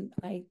 and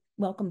I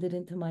welcomed it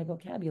into my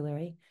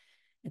vocabulary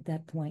at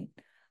that point.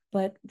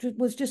 But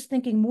was just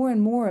thinking more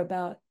and more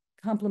about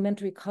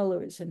complementary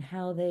colors and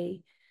how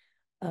they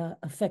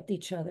affect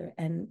each other,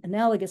 and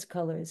analogous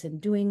colors,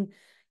 and doing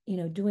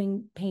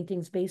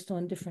paintings based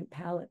on different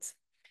palettes.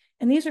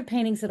 And these are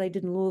paintings that I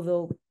did in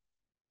Louisville,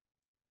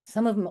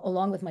 some of them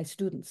along with my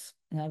students.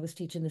 And I was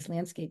teaching this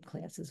landscape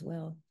class as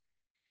well.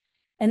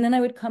 And then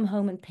I would come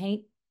home and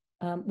paint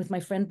with my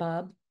friend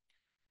Bob,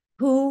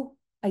 who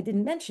I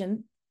didn't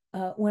mention.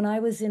 When I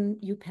was in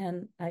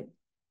UPenn, I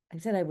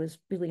said I was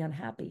really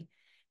unhappy,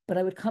 but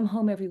I would come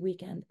home every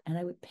weekend and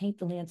I would paint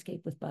the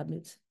landscape with Bob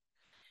Newts.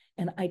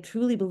 And I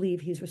truly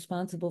believe he's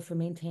responsible for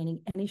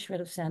maintaining any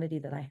shred of sanity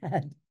that I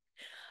had.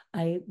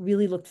 I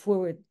really looked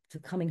forward to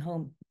coming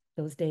home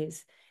those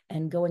days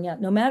and going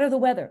out, no matter the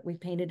weather. We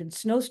painted in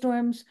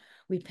snowstorms,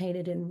 we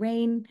painted in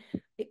rain.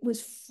 It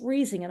was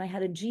freezing and I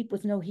had a Jeep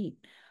with no heat,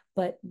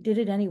 but did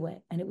it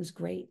anyway. And it was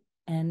great.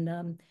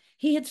 And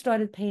he had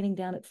started painting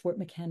down at Fort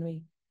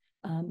McHenry.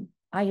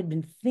 I had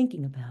been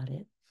thinking about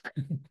it,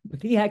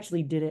 but he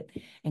actually did it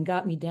and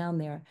got me down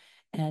there.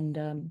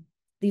 And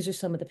these are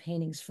some of the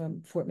paintings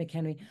from Fort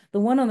McHenry. The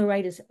one on the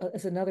right is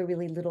another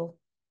really little,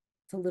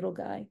 it's a little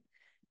guy.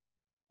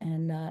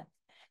 And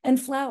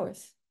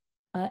flowers,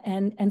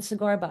 and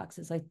cigar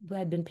boxes. I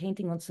had been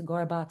painting on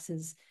cigar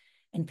boxes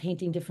and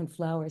painting different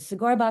flowers.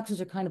 Cigar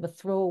boxes are kind of a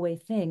throwaway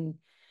thing.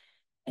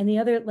 And the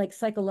other like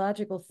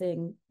psychological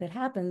thing that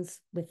happens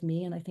with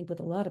me, and I think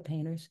with a lot of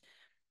painters,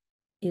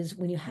 is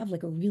when you have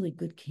like a really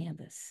good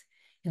canvas,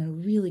 a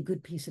really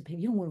good piece of paper,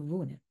 you don't want to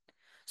ruin it.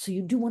 So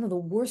you do one of the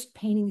worst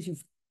paintings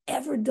you've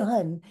ever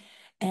done.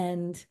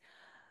 And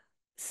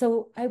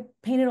so I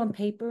painted on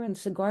paper and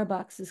cigar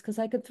boxes because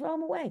I could throw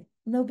them away.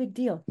 No big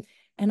deal.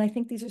 And I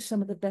think these are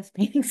some of the best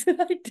paintings that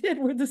I did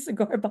were the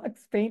cigar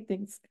box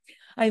paintings.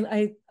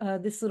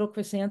 This little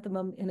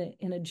chrysanthemum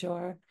in a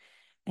jar,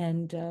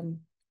 and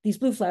these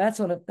blue flowers,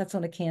 that's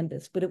on a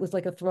canvas, but it was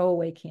like a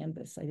throwaway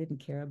canvas. I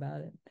didn't care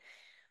about it.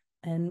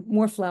 And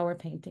more flower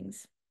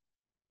paintings.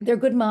 They're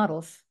good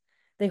models.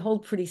 They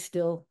hold pretty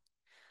still.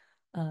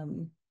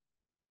 And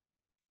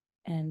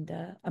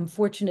I'm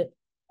fortunate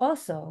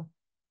also,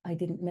 I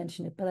didn't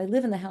mention it, but I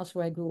live in the house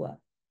where I grew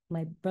up.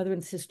 My brother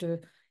and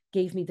sister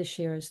gave me the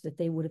shares that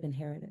they would have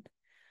inherited.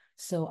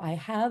 So I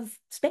have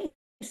space.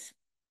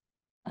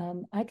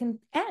 I can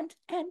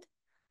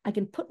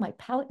put my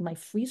palette in my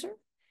freezer,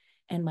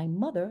 and my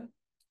mother,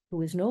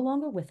 who is no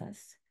longer with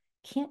us,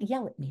 can't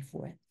yell at me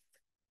for it.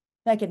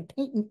 I can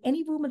paint in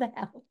any room of the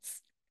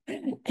house.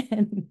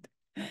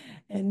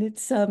 and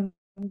it's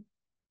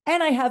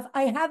and I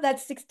have that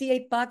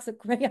 68 box of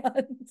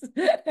crayons.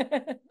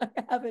 I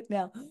have it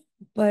now.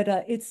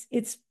 But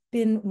it's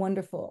been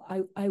wonderful.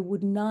 I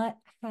would not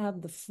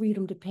have the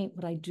freedom to paint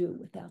what I do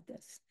without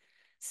this.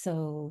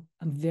 So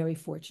I'm very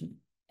fortunate,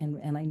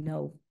 and I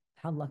know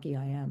how lucky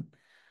I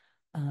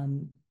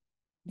am.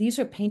 These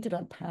are painted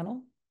on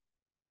panel,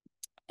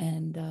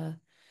 and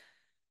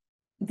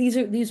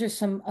these are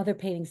some other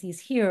paintings. These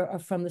here are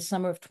from the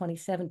summer of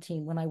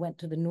 2017 when I went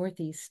to the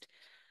Northeast.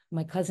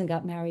 My cousin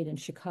got married in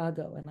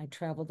Chicago, and I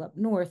traveled up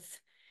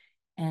north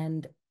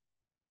and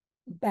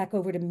back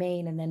over to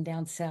Maine, and then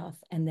down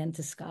south, and then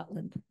to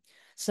Scotland.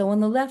 So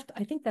on the left,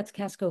 I think that's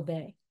Casco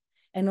Bay,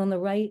 and on the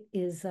right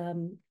is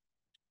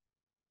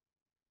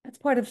that's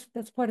part of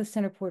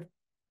Centerport,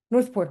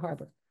 Northport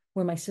Harbor,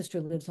 where my sister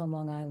lives on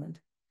Long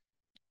Island.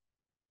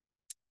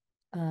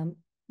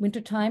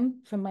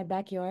 Wintertime from my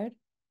backyard.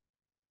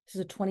 This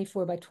is a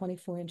 24 by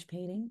 24 inch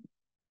painting.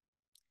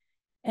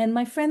 And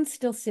my friends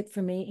still sit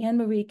for me. Anne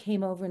Marie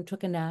came over and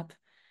took a nap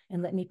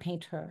and let me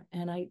paint her.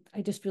 And I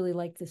just really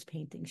like this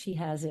painting. She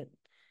has it.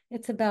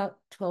 It's about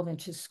 12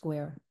 inches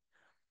square.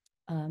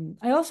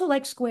 I also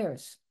like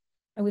squares.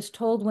 I was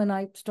told when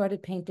I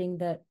started painting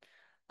that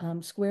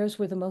squares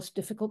were the most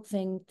difficult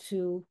thing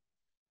to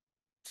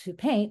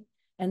paint.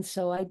 And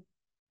so I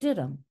did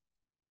them.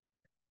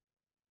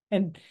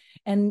 And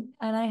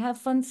I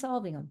have fun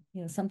solving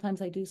them. Sometimes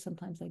I do,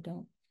 sometimes I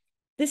don't.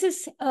 This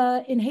is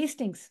in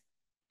Hastings.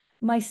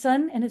 My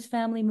son and his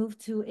family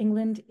moved to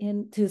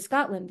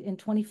Scotland in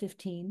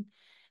 2015,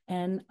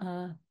 and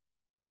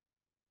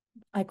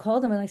I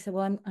called him and I said,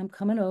 "Well, I'm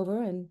coming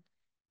over," and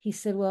he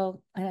said,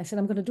 "Well," and I said,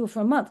 "I'm going to do it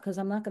for a month because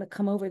I'm not going to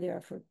come over there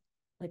for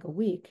like a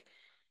week."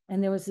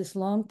 And there was this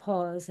long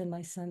pause, and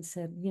my son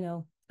said,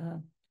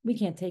 "We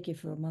can't take you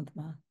for a month,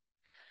 Ma."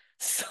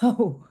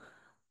 So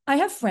I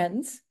have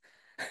friends.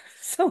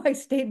 So I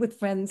stayed with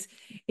friends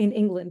in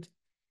England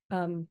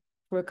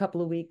for a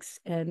couple of weeks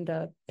and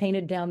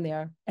painted down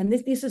there. And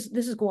this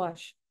is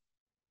gouache.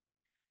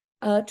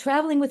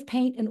 Traveling with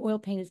paint and oil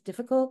paint is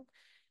difficult.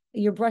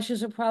 Your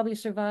brushes will probably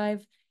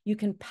survive. You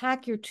can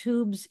pack your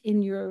tubes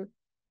in your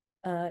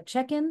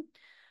check-in,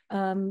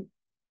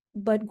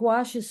 but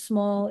gouache is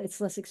small.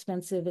 It's less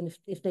expensive, and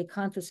if they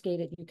confiscate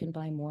it, you can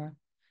buy more.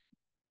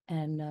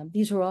 And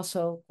these are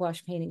also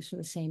gouache paintings from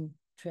the same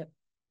trip.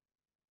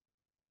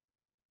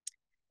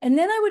 And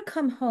then I would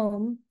come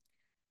home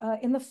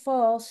in the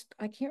fall.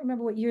 I can't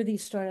remember what year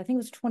these started. I think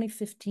it was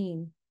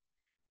 2015.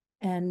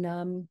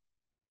 And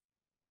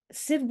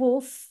Sid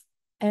Wolfe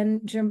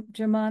and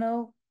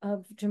Germano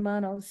of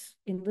Germanos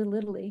in Little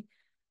Italy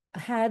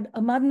had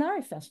a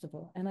Madanari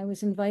festival, and I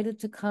was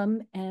invited to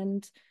come,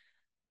 and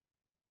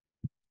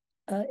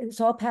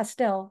it's all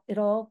pastel. It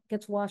all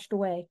gets washed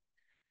away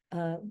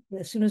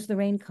as soon as the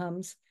rain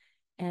comes.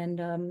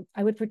 And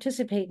I would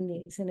participate in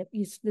these. And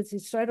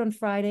it started on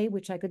Friday,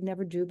 which I could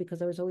never do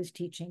because I was always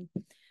teaching.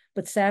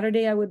 But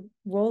Saturday, I would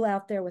roll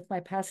out there with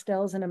my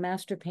pastels and a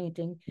master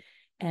painting.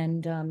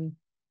 And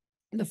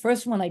the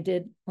first one I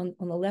did on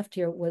the left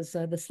here was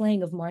the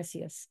Slaying of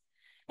Marsyas.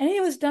 And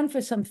it was done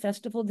for some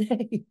festival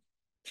day.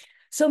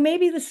 So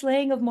maybe the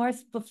flaying of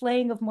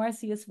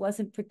Marsyas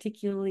wasn't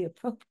particularly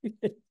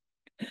appropriate,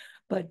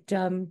 but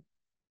it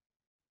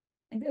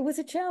was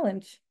a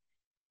challenge.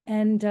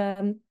 And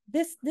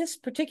this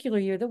particular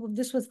year,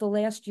 this was the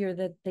last year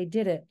that they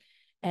did it,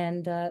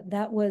 and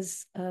that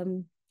was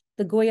the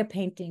Goya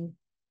painting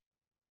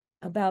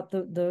about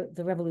the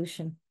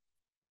revolution.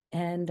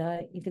 And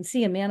you can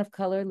see a man of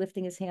color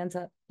lifting his hands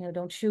up,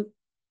 don't shoot.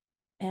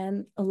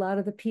 And a lot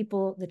of the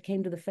people that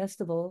came to the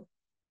festival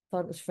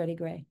thought it was Freddie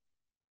Gray.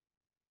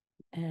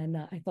 And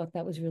I thought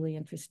that was really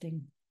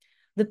interesting.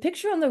 The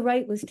picture on the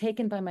right was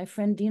taken by my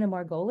friend Dina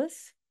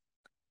Margolis,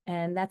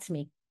 and that's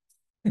me.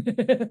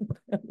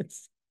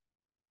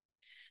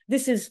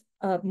 This is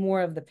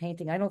more of the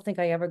painting. I don't think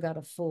I ever got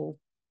a full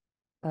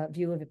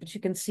view of it, but you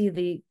can see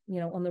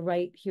on the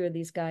right here,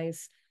 these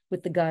guys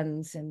with the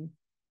guns and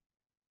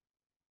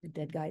the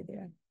dead guy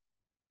there.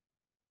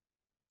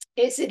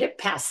 Is it a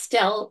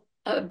pastel,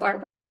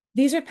 Barbara?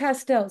 These are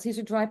pastels. These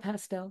are dry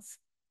pastels.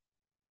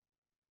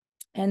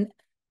 And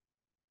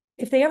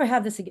if they ever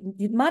have this again,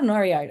 the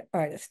Madanari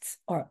artists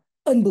are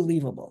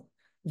unbelievable.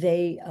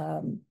 It's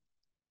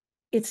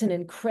an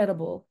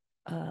incredible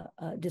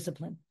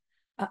discipline.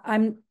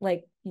 I'm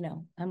like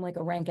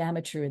a rank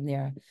amateur in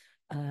there,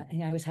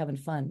 and I was having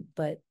fun,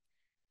 but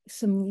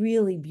some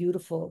really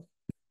beautiful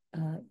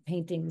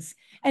paintings.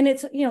 And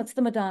it's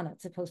the Madonna.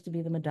 It's supposed to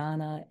be the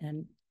Madonna,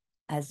 and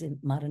as in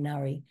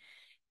Madanari,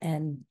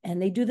 and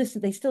they do this.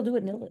 They still do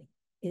it in Italy.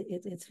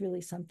 It's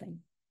really something.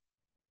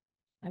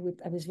 I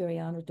was very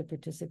honored to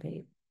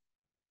participate.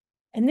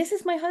 And this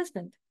is my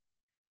husband.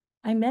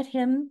 I met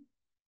him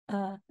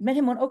on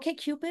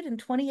OkCupid in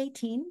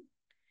 2018.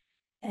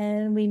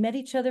 And we met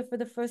each other for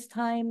the first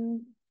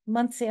time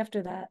months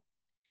after that.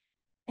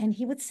 And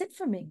he would sit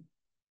for me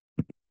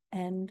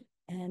and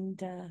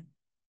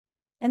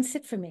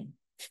sit for me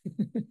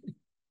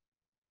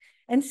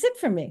and sit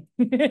for me.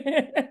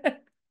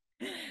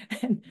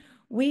 And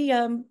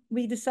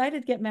we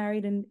decided to get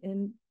married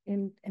and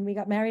we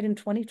got married in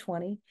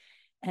 2020,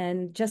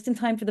 and just in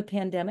time for the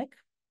pandemic.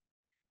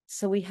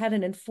 So we had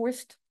an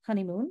enforced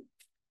honeymoon,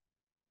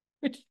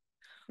 which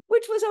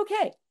was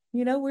okay.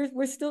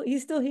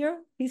 He's still here.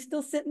 He's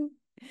still sitting.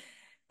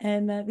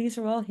 And these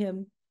are all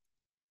him.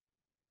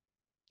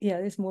 Yeah,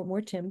 there's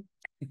more Tim.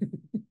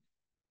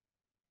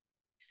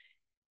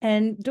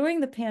 And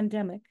during the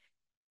pandemic,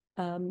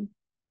 I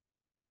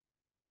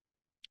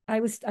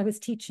was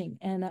teaching,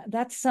 and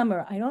that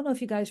summer, I don't know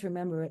if you guys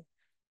remember it,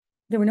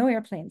 there were no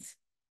airplanes.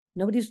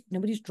 Nobody's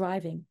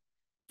driving.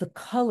 The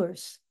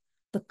colors.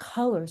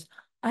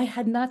 I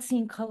had not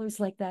seen colors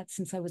like that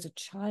since I was a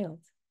child.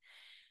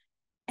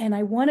 And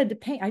I wanted to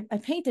paint. I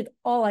painted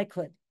all I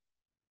could,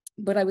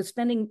 but I was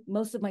spending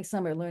most of my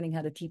summer learning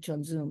how to teach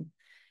on Zoom.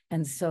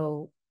 And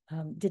so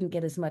didn't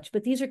get as much.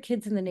 But these are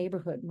kids in the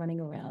neighborhood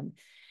running around.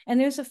 And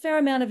there's a fair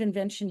amount of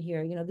invention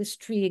here. This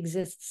tree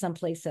exists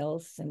someplace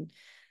else. And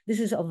this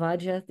is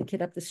Alvaja, the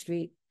kid up the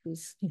street,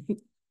 who's,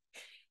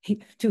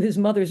 to his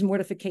mother's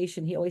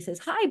mortification, he always says,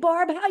 "Hi,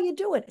 Barb, how you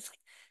doing?" It's like,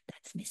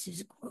 that's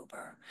Mrs.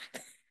 Gruber.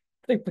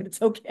 But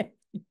it's okay.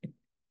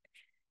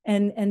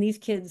 And these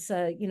kids,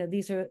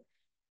 these are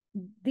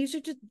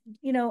just,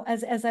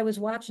 as I was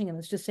watching them,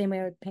 it's just the same way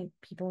I would paint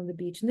people on the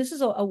beach. And this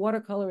is a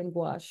watercolor and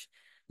gouache.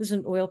 This is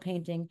an oil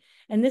painting.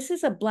 And this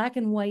is a black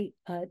and white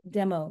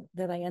demo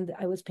that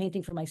I was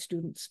painting for my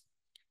students.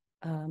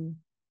 And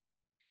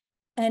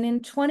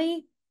in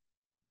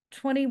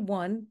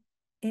 2021,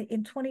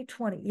 in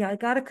 2020, I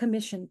got a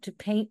commission to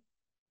paint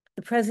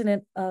the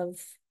president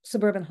of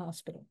Suburban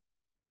Hospital.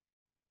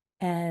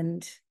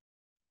 And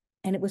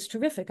it was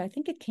terrific. I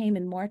think it came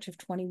in March of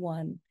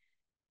 21.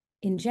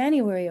 In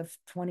January of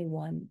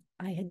 21,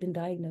 I had been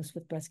diagnosed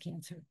with breast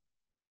cancer.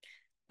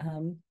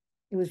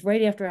 It was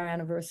right after our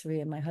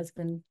anniversary, and my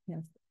husband,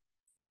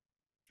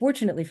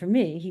 fortunately for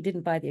me, he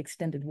didn't buy the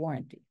extended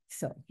warranty,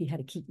 so he had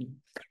to keep me.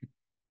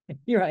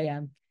 Here I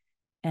am,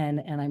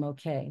 and I'm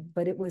okay.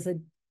 But it was a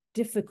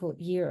difficult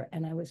year,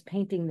 and I was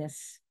painting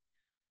this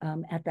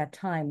at that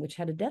time, which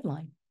had a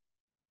deadline,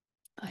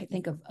 I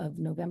think of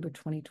November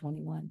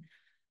 2021.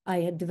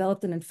 I had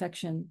developed an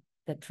infection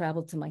that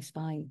traveled to my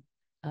spine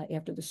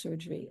after the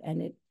surgery,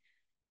 and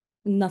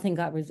nothing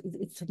got,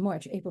 it's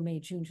March, April, May,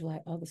 June, July,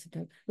 August,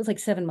 September. It was like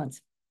 7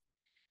 months.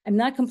 I'm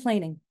not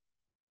complaining.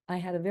 I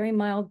had a very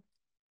mild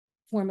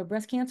form of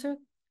breast cancer.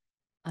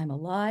 I'm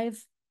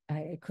alive.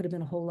 It could have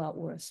been a whole lot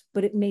worse,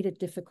 but it made it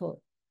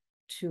difficult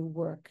to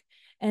work.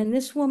 And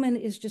this woman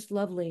is just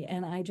lovely.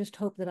 And I just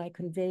hope that I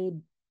conveyed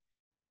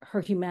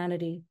her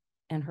humanity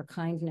and her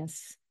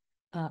kindness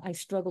I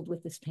struggled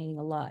with this painting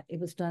a lot. It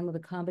was done with a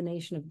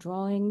combination of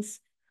drawings,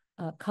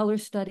 color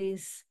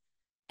studies,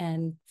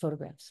 and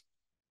photographs.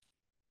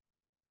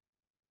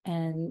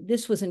 And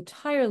this was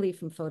entirely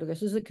from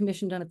photographs. This was a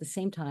commission done at the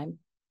same time.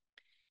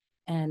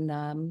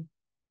 And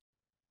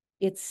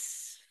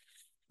it's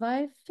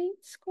 5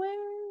 feet square,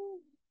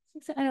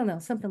 I don't know,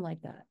 something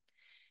like that.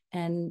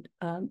 And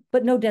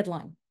but no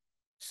deadline.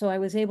 So I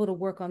was able to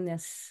work on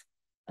this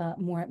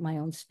more at my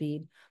own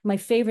speed. My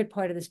favorite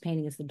part of this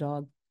painting is the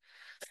dog.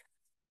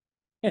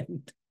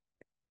 and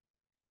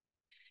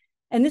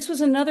this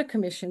was another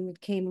commission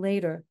that came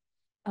later.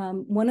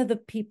 One of the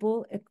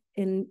people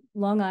in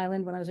Long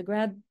Island, when I was a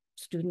grad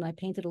student, I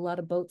painted a lot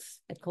of boats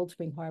at Cold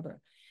Spring Harbor.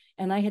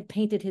 And I had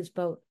painted his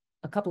boat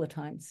a couple of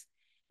times.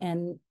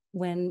 And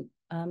when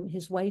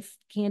his wife,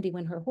 Candy,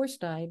 when her horse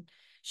died,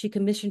 she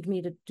commissioned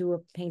me to do a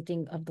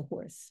painting of the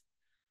horse.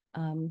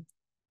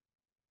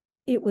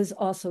 It was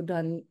also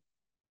done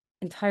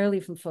entirely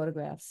from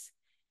photographs.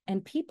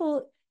 And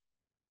people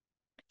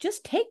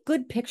just take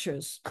good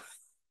pictures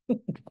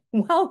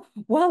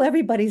while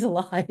everybody's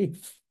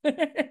alive.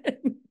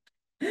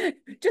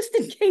 Just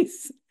in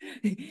case,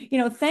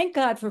 thank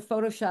God for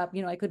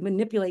Photoshop. I could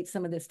manipulate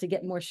some of this to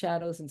get more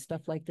shadows and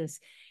stuff like this.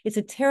 It's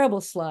a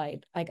terrible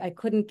slide. I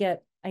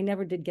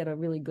never did get a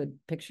really good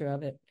picture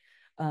of it.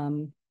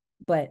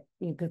 But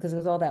because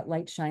there's all that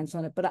light shines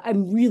on it. But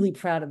I'm really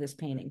proud of this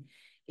painting.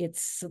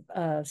 It's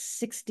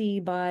 60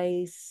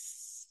 by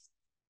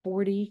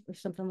 40 or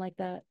something like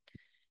that.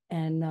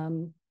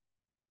 And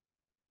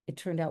it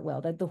turned out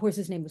well. The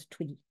horse's name was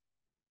Twiggy.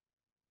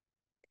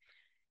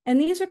 And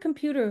these are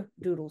computer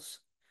doodles.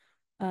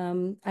 I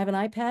have an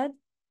iPad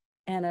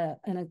and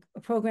a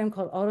program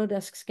called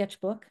Autodesk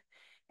Sketchbook.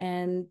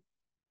 And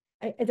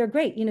they're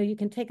great. You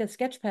can take a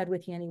sketch pad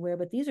with you anywhere,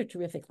 but these are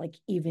terrific, like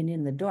even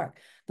in the dark.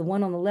 The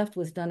one on the left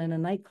was done in a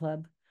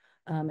nightclub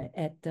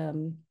at,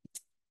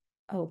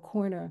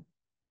 corner.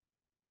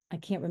 I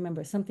can't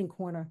remember, something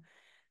corner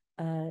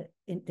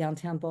in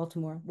downtown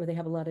Baltimore, where they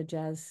have a lot of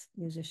jazz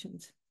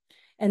musicians.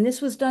 And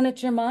this was done at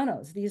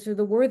Germano's. These are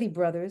the Worthy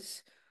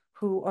brothers,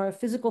 who are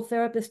physical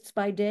therapists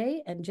by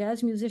day and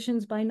jazz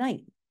musicians by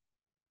night.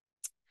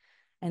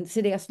 And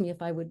Sid asked me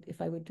if I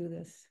would do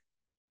this.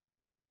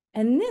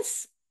 And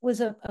this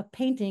was a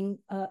painting.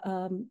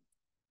 One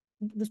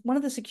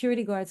of the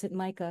security guards at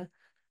MICA,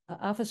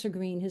 Officer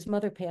Green, his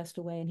mother passed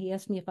away, and he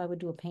asked me if I would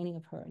do a painting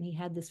of her. And he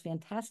had this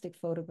fantastic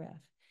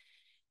photograph.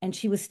 And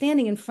she was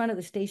standing in front of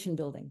the station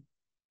building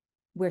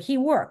where he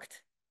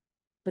worked.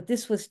 But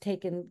this was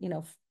taken,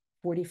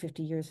 40,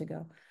 50 years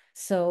ago.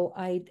 So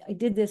I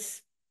did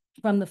this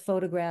from the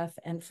photograph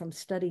and from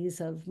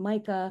studies of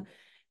MICA.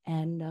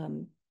 And I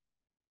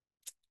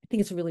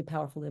think it's a really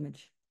powerful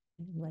image.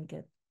 I like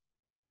it.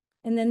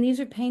 And then these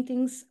are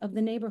paintings of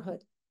the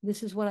neighborhood.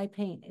 This is what I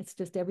paint. It's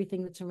just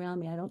everything that's around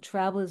me. I don't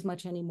travel as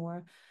much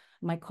anymore.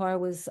 My car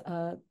was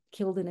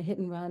killed in a hit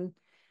and run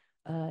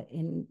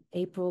in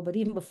April. But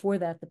even before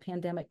that, the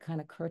pandemic kind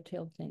of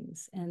curtailed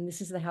things. And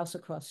this is the house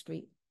across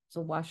street. It's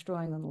a wash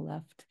drawing on the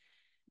left.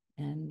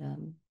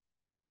 And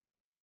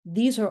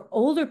these are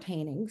older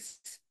paintings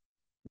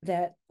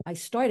that I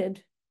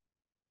started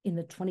in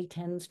the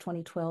 2010s,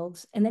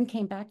 2012s, and then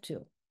came back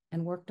to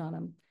and worked on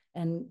them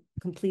and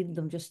completed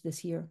them just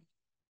this year.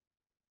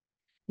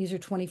 These are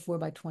 24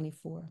 by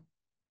 24.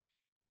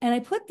 And I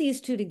put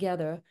these two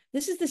together.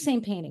 This is the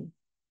same painting.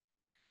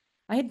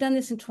 I had done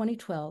this in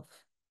 2012.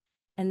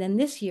 And then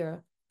this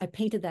year, I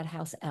painted that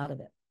house out of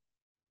it.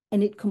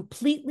 And it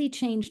completely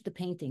changed the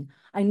painting.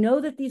 I know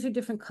that these are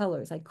different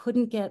colors. I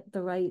couldn't get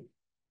the right,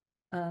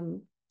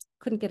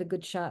 couldn't get a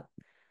good shot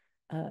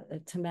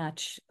to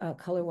match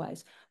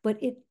color-wise,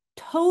 but it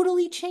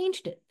totally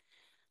changed it.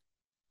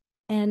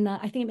 And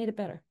I think it made it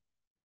better.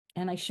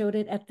 And I showed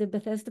it at the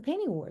Bethesda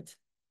Painting Awards.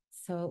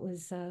 So it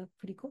was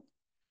pretty cool.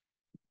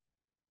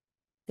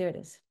 There it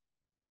is.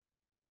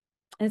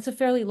 And it's a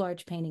fairly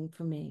large painting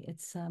for me.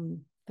 It's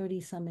 30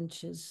 some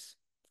inches,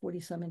 40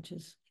 some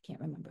inches. I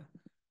can't remember.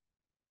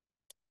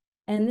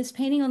 And this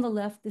painting on the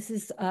left, this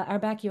is our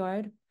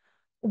backyard.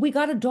 We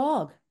got a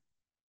dog.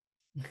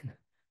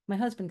 My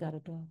husband got a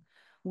dog.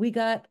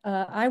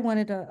 I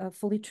wanted a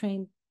fully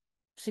trained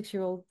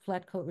 6-year-old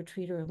flat coat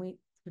retriever, and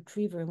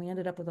we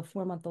ended up with a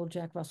 4-month-old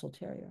Jack Russell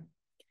Terrier.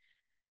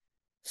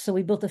 So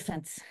we built a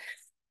fence.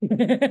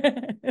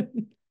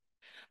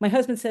 My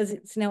husband says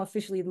it's now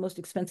officially the most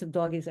expensive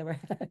dog he's ever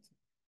had.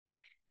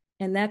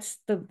 And that's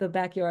the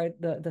backyard,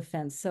 the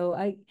fence.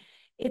 So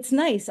it's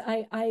nice.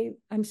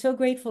 I'm so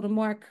grateful to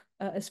Mark,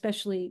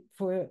 especially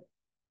for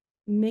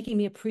making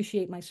me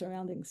appreciate my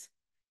surroundings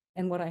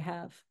and what I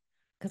have.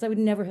 Because I would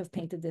never have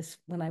painted this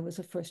when I was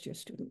a first-year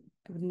student.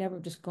 I would never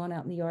have just gone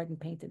out in the yard and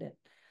painted it.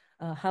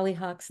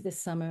 Hollyhocks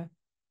this summer.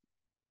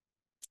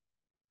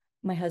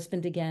 My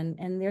husband again,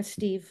 and there's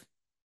Steve.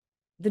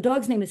 The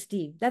dog's name is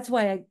Steve. That's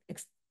why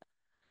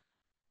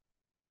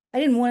I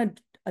didn't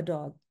want a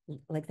dog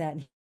like that.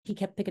 He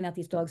kept picking out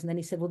these dogs, and then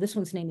he said, well, this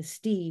one's name is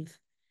Steve,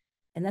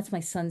 and that's my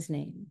son's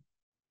name.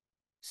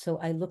 So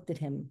I looked at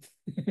him,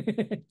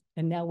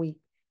 and now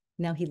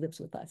he lives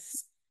with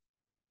us.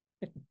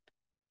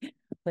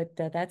 But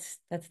that's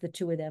the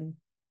two of them.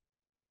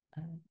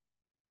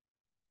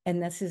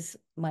 And this is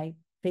my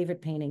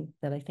favorite painting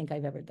that I think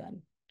I've ever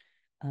done.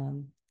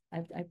 Um,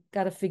 I've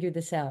got to figure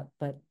this out,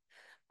 but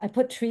I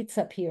put treats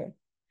up here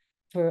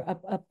for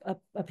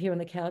up here on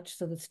the couch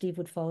so that Steve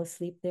would fall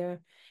asleep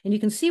there. And you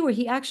can see where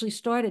he actually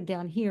started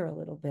down here a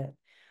little bit,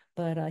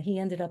 but he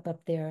ended up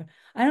there.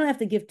 I don't have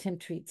to give Tim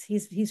treats.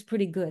 He's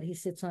pretty good. He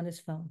sits on his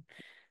phone.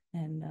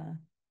 And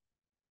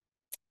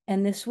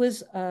this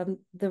was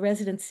the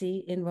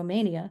residency in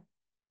Romania.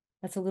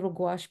 That's a little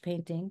gouache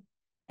painting.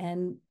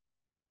 And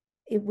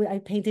I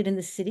painted in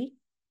the city.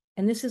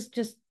 And this is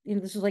just,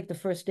 this was like the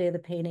first day of the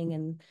painting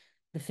and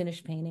the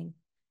finished painting.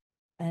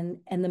 And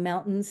the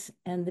mountains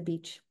and the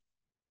beach.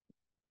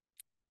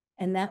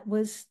 And that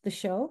was the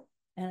show.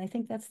 And I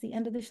think that's the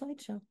end of the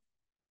slideshow.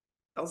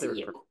 Oh, See they're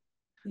you.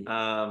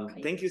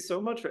 thank you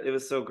so much. It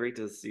was so great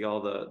to see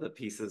all the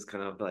pieces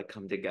kind of like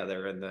come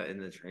together in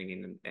the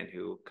training and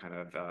who kind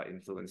of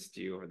influenced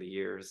you over the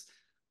years.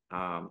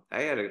 I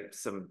had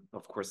some,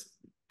 of course,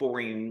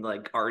 boring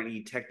like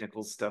arty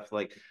technical stuff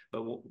but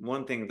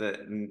one thing that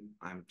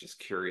I'm just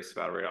curious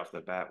about right off the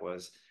bat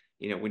was,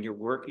 when you're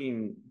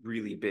working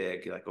really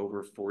big, like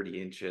over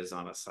 40 inches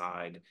on a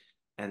side,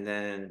 and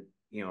then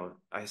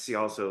I see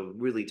also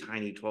really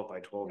tiny 12 by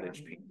 12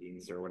 inch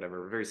paintings or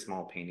whatever, very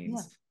small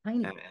paintings. Yeah,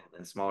 tiny.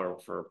 And smaller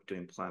for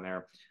doing plein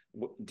air.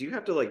 Do you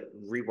have to like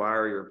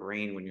rewire your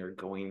brain when you're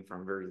going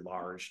from very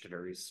large to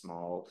very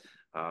small,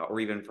 or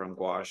even from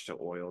gouache to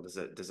oil? Does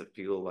it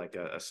feel like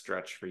a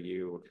stretch for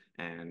you?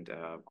 And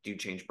do you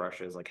change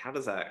brushes? Like, how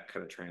does that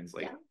kind of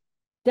translate? Yeah.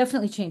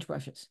 Definitely change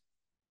brushes.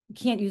 You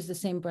can't use the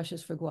same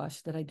brushes for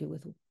gouache that I do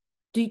with.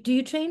 Do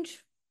you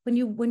change when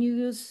you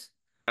use?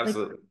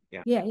 Absolutely,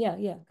 like, yeah.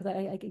 yeah. Because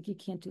I you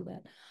can't do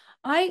that.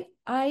 I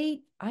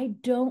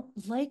don't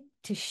like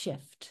to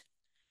shift.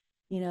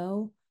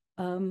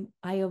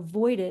 I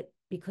avoid it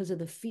because of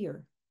the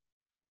fear.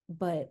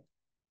 But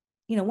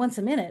once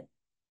a minute,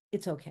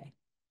 it's okay.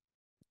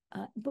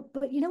 But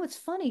it's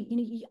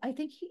funny. I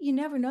think you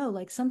never know.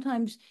 Like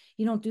sometimes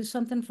you don't do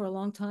something for a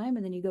long time,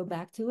 and then you go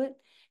back to it,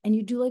 and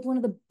you do like one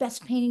of the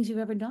best paintings you've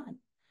ever done.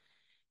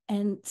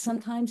 And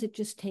sometimes it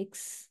just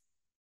takes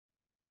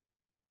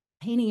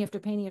painting after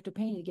painting after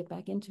painting to get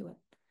back into it.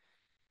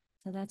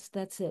 So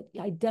that's it.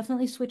 I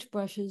definitely switch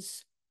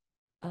brushes.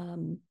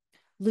 Um,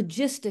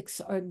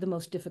 Logistics are the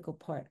most difficult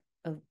part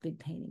of big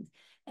paintings.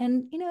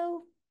 And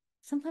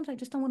sometimes I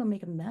just don't want to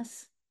make a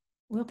mess.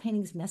 Oil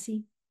painting's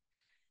messy.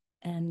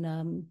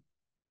 And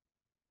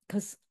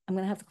because I'm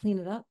gonna have to clean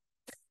it up.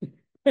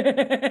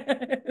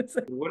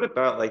 What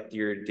about like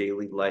your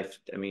daily life?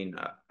 I mean,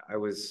 I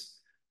was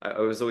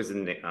always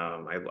in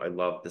I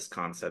love this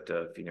concept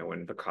of,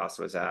 when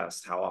Picasso was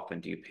asked, how often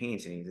do you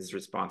paint? And his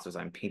response was,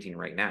 I'm painting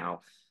right now.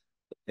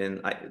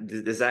 And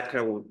does that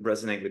kind of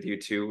resonate with you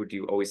too? Do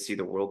you always see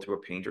the world through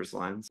a painter's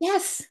lens?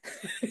 Yes.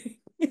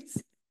 it's,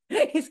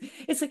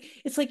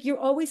 it's like you're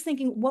always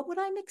thinking, what would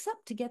I mix up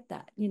to get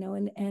that?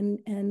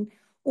 And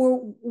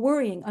or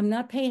worrying, I'm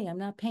not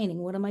painting.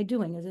 What am I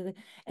doing? Is it?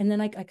 And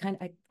then I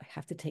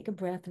have to take a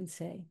breath and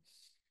say,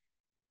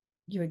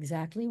 you're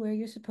exactly where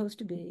you're supposed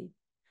to be.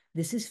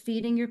 This is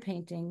feeding your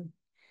painting,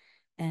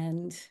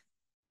 and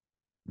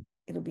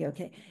it'll be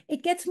okay.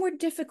 It gets more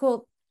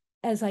difficult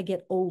as I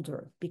get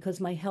older because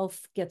my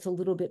health gets a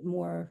little bit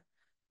more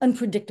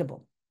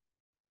unpredictable.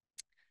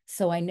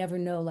 So I never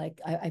know,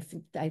 like,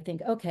 I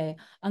think, okay,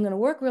 I'm going to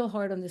work real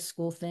hard on this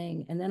school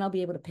thing, and then I'll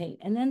be able to paint.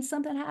 And then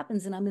something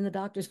happens and I'm in the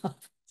doctor's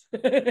office.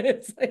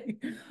 It's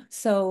like,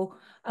 so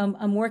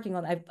I'm working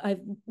on,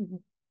 I've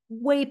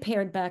way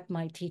pared back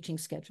my teaching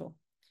schedule.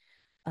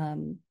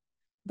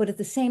 But at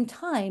the same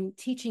time,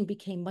 teaching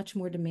became much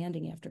more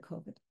demanding after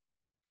COVID.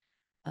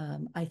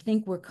 I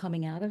think we're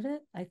coming out of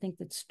it. I think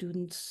that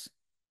students,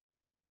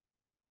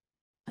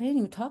 I didn't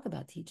even talk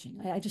about teaching.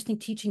 I just think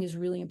teaching is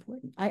really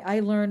important. I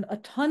learn a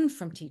ton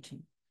from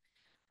teaching.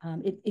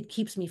 It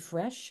keeps me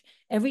fresh.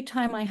 Every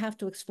time I have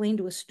to explain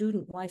to a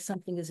student why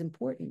something is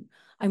important,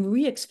 I'm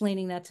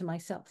re-explaining that to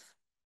myself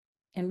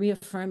and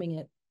reaffirming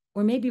it,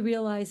 or maybe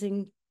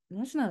realizing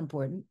that's not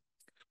important.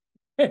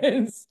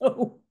 And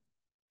so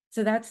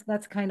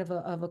that's kind of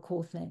a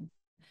cool thing.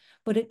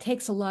 But it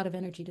takes a lot of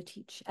energy to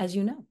teach, as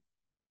you know.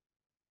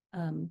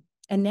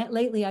 And that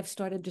lately I've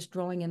started just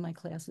drawing in my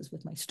classes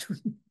with my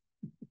students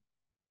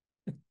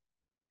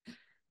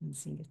and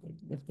seeing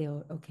if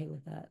they're okay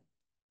with that.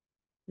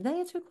 Did that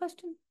answer your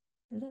question?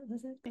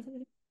 Was it?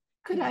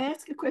 Could I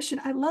ask a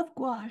question? I love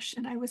gouache,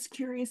 and I was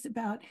curious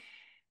about,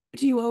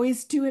 do you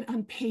always do it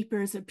on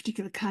paper? Is there a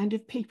particular kind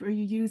of paper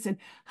you use? And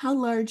how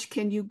large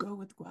can you go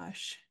with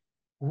gouache?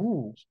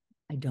 Ooh,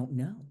 I don't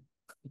know.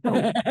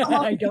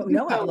 Oh, I don't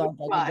know how large I can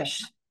go.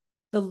 gouache?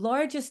 The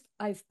largest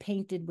I've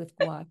painted with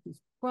gouache is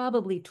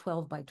probably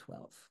 12 by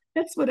 12.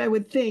 That's what I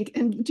would think.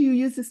 And do you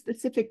use a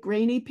specific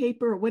grainy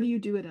paper, or what do you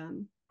do it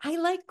on? I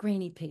like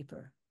grainy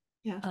paper.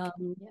 Yeah.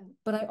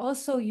 But I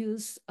also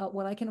use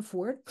what I can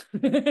afford.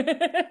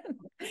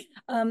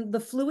 The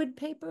fluid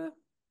paper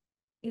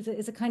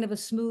is a kind of a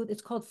smooth,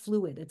 it's called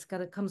fluid.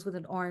 It comes with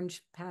an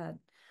orange pad.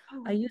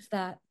 I use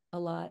that a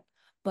lot.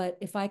 But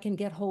if I can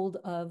get hold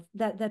of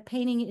that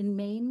painting in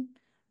Maine,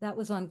 that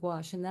was on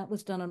gouache, and that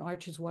was done on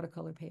Archer's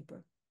watercolor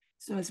paper.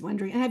 So I was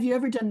wondering, have you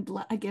ever done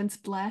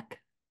against black,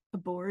 a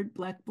board,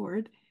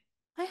 blackboard?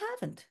 I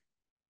haven't.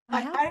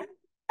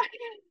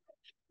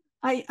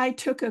 I, I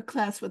took a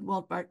class with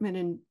Walt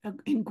Bartman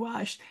in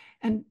gouache,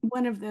 and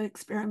one of the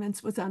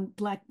experiments was on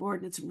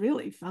blackboard, and it's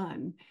really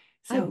fun.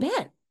 I So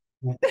bet.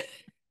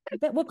 I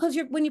bet. Well, because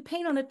when you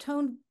paint on a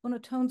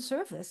toned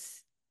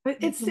surface,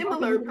 it's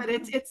similar, but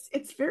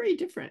it's very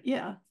different.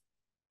 Yeah.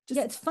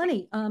 Yeah, it's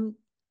funny.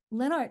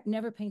 Leonard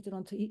never painted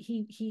on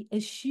he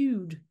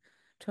eschewed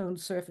toned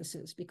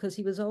surfaces because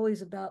he was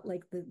always about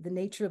like the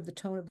nature of the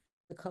tone of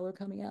the color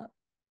coming out.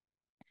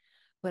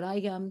 But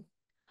I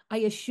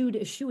eschewed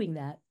eschewing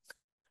that.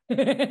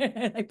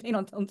 I paint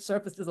on toned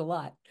surfaces a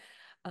lot.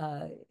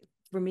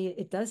 For me,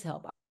 it does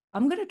help.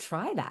 I'm gonna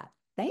try that.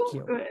 Thank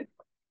you. Good.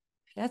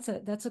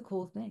 That's a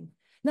cool thing.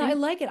 No, I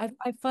like it.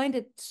 I find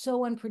it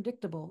so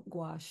unpredictable,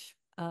 gouache,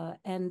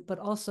 but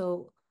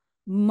also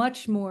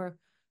much more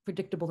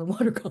predictable than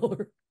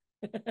watercolor.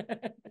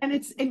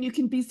 And you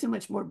can be so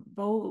much more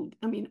bold.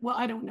 I mean, well,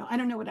 I don't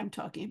know what I'm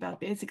talking about,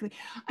 basically.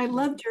 I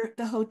loved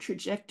the whole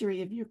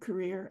trajectory of your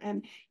career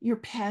and your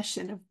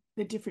passion of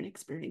the different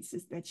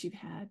experiences that you've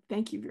had.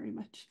 Thank you very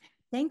much.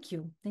 Thank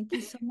you. Thank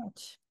you so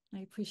much. I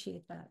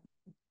appreciate that.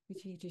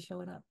 Appreciate you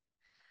showing up.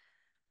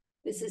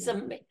 This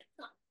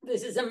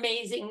is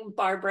amazing,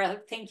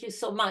 Barbara. Thank you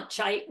so much.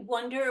 I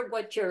wonder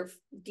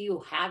do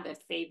you have a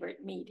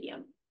favorite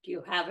medium? Do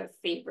you have a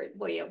favorite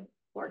way of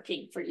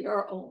working for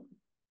your own?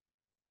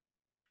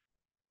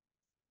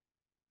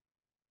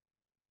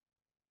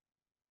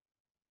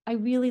 I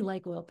really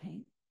like oil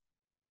paint.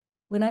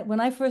 When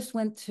I first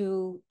went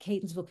to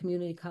Catonsville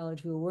Community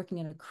College, we were working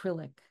in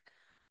acrylic.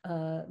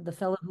 The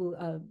fellow who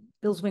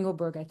Bill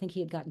Zwingelberg, I think he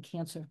had gotten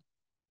cancer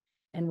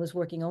and was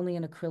working only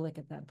in acrylic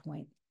at that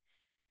point.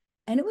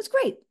 And it was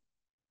great.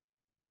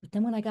 But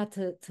then when I got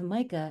to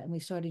mica and we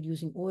started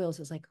using oils,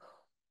 it was like,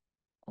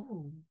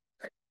 oh,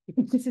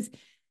 this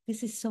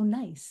is so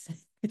nice.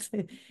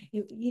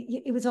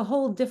 It was a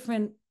whole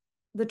different,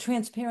 the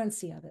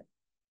transparency of it.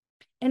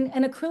 And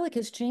acrylic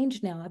has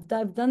changed now. I've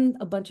done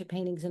a bunch of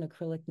paintings in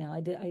acrylic now.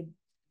 I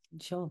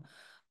show them,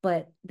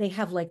 but they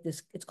have like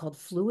this. It's called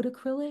fluid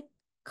acrylic.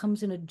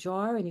 Comes in a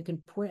jar and you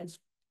can pour it.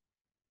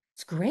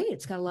 It's great.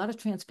 It's got a lot of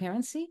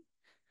transparency.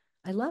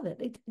 I love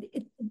it.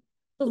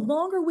 The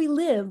longer we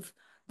live,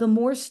 the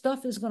more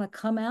stuff is going to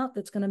come out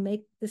that's going to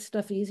make this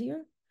stuff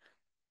easier.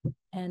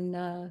 And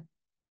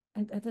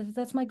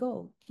that's my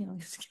goal. You know.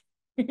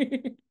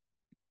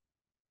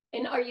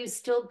 And are you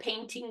still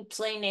painting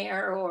plein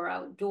air or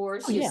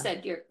outdoors? Oh, you yeah.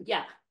 said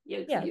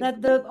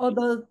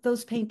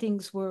Those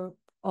paintings were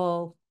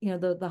all, you know,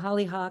 the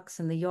hollyhocks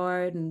and the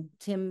yard and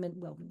Tim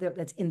and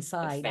that's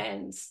inside. The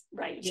fence,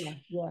 right?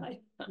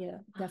 Yeah,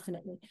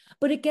 definitely.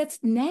 But it gets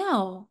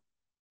now,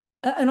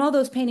 and all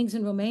those paintings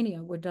in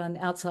Romania were done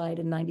outside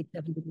in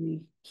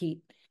 97-degree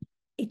heat.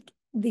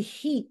 The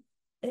heat,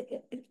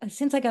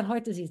 since I got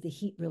heart disease, the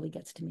heat really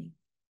gets to me.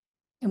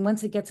 And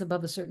once it gets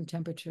above a certain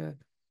temperature,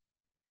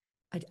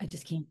 I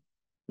just can't.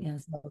 Yeah,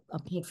 so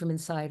I'll paint from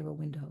inside or a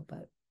window,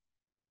 but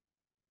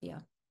yeah.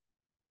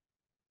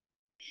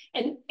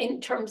 And in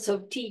terms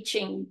of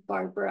teaching,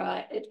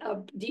 Barbara,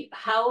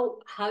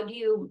 how do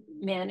you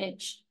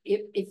manage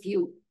if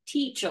you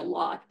teach a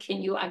lot?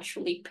 Can you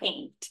actually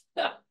paint?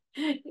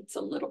 It's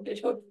a little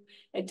bit of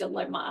a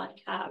dilemma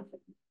I have.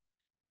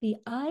 The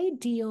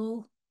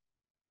ideal.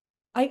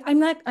 I'm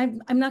not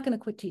going to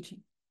quit teaching.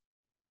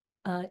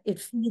 It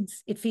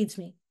feeds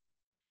me,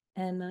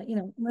 and you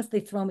know, unless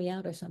they throw me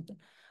out or something,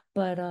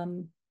 but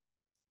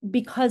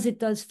because it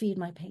does feed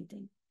my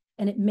painting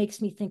and it makes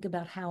me think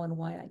about how and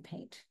why I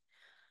paint.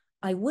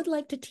 I would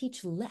like to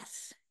teach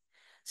less.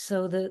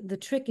 So the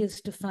trick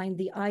is to find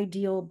the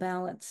ideal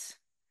balance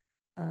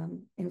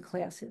in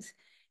classes.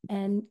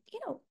 And, you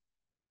know,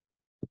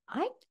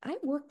 I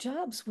work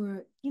jobs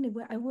where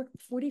I work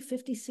 40,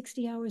 50,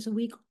 60 hours a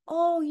week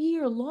all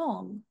year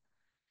long.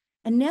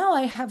 And now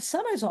I have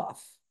summers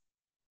off.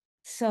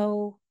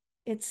 So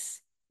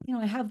it's,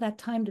 I have that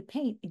time to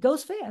paint. It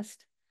goes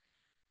fast,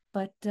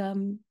 but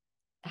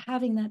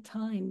having that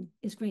time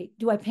is great.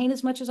 Do I paint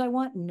as much as I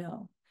want?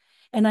 No.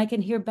 And I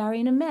can hear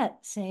Barry Nemeth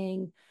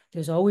saying,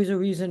 there's always a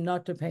reason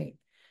not to paint.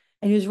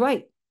 And he was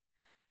right.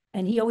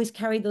 And he always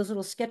carried those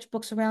little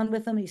sketchbooks around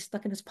with him. He's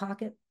stuck in his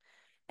pocket.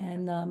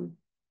 And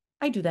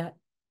I do that.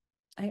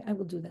 I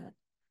will do that.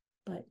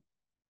 But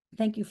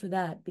thank you for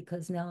that,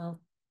 because now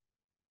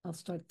I'll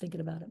start thinking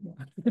about it more.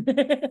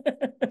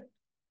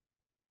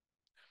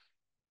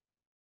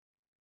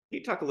 Can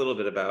you talk a little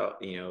bit about,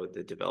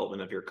 the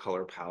development of your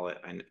color palette?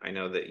 I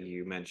know that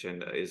you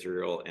mentioned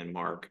Israel and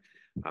Mark,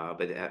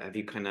 but have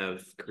you kind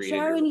of created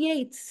Sharon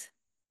Yates.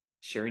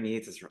 Sharon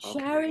Yates is okay.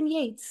 Sharon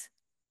Yates,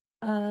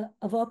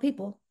 of all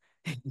people.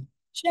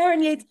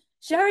 Sharon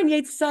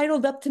Yates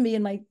sidled up to me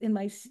in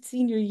my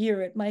senior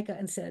year at MICA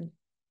and said,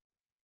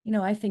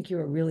 I think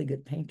you're a really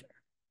good painter.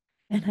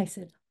 And I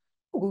said,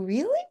 oh,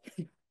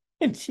 really?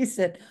 And she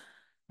said,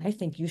 I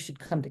think you should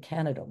come to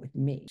Canada with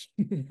me.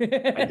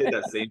 I did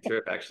that same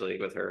trip actually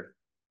with her.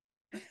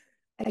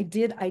 I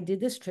did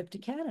this trip to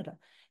Canada,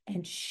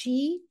 and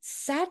she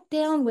sat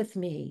down with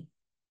me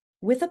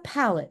with a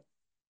palette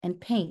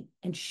and paint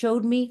and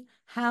showed me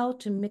how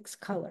to mix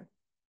color.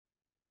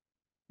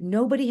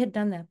 Nobody had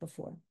done that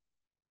before.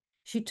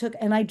 She took,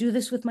 and I do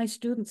this with my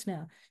students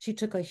now. She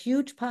took a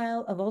huge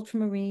pile of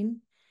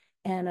ultramarine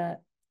and a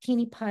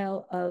teeny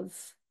pile of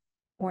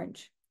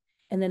orange,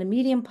 and then a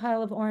medium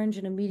pile of orange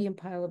and a medium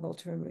pile of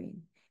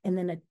ultramarine, and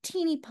then a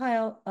teeny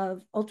pile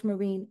of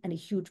ultramarine and a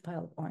huge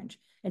pile of orange.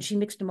 And she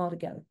mixed them all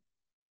together.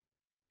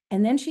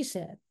 And then she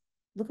said,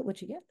 look at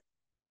what you get.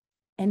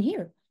 And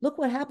here, look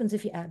what happens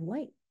if you add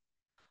white.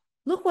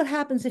 Look what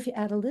happens if you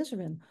add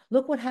alizarin.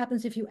 Look what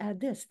happens if you add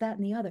this, that,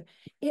 and the other.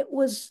 It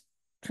was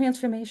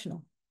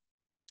transformational.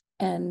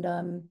 And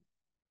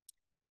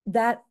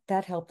that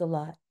helped a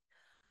lot.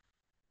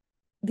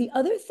 The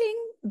other thing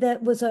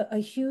that was a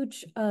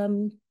huge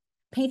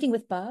painting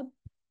with Bob,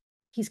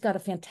 he's got a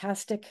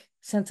fantastic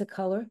sense of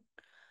color.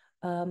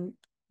 And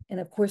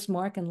of course,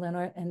 Mark and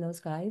Leonard and those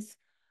guys,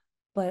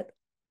 but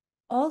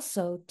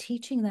also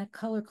teaching that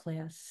color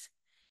class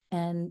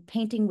and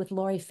painting with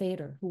Laurie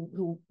Fader,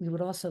 who we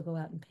would also go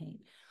out and paint.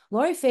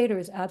 Laurie Fader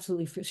is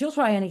absolutely free. She'll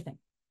try anything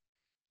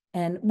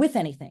and with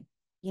anything.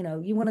 You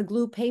know, you want to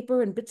glue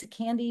paper and bits of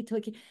candy to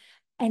it,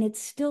 and it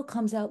still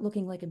comes out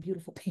looking like a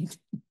beautiful painting.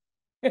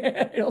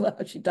 I don't know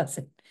how she does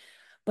it,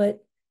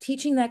 but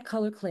teaching that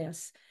color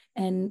class,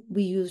 and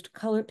we used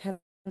colored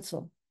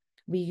pencil.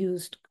 We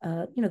used,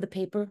 the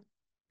paper,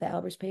 the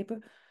Albers paper,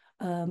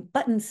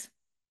 buttons,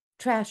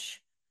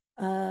 trash,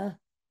 what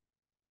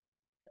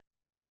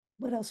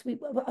else?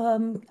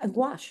 A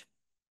gouache.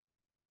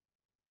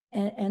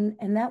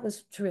 And that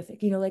was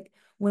terrific. You know, like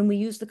when we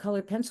used the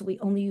colored pencil, we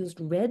only used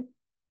red,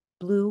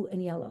 blue,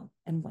 and yellow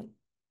and white.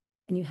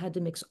 And you had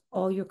to mix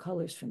all your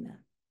colors from that.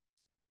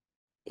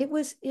 It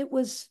was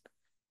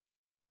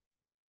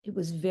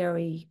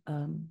very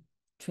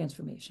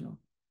transformational.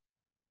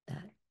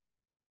 That.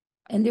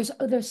 And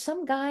there's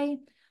some guy,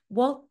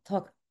 Walt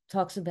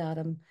talks about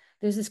him.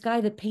 There's this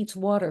guy that paints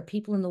water,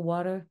 people in the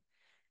water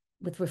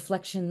with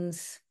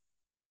reflections.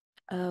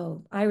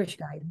 Oh, Irish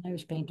guy, an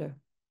Irish painter.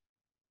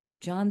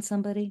 John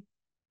somebody,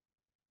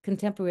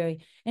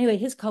 contemporary. Anyway,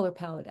 his color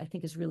palette, I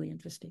think, is really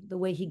interesting. The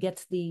way he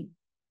gets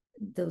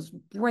those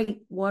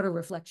bright water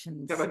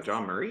reflections. How about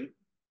John Murray?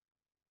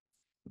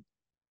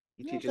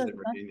 He No, teaches at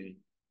Virginia.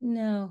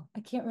 No,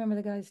 I can't remember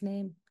the guy's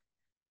name.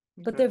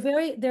 Okay. But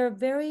they're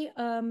very,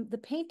 the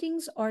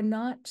paintings are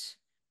not,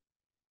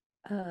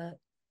 they're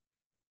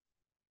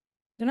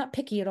not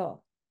picky at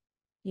all.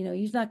 You know,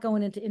 he's not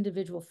going into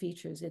individual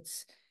features.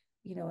 It's,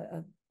 you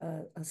know,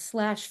 a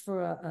slash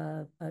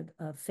for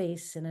a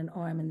face and an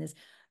arm and this,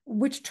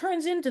 which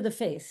turns into the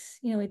face.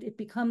 You know, it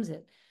becomes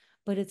it,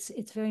 but it's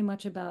very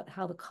much about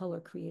how the color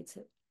creates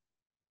it.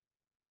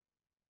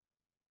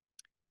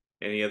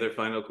 Any other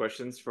final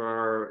questions for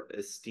our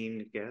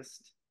esteemed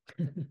guest?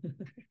 You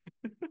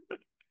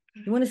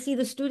want to see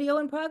the studio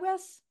in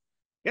progress?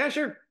 Yeah,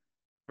 sure.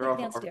 I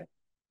can't stare.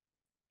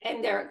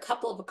 And there are a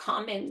couple of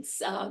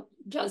comments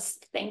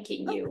just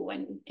thanking you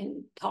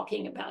and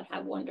talking about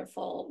how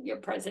wonderful your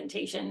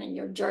presentation and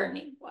your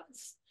journey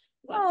was.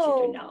 Want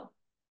you to know.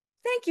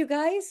 Thank you,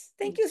 guys.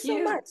 Thank you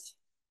so much.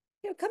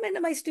 Here, come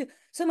into my studio.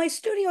 So my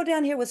studio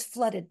down here was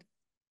flooded.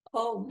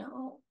 Oh,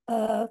 no.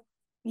 A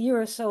year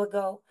or so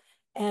ago.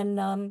 And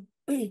I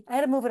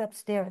had to move it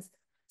upstairs.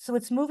 So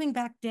it's moving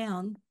back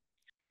down.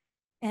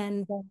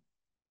 And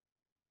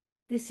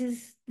this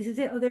is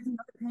it. Oh, there's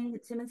another painting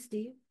of Tim and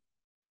Steve.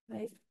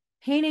 Right?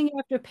 Painting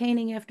after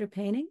painting after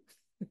painting.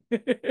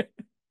 A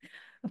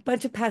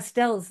bunch of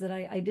pastels that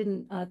I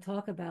didn't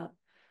talk about.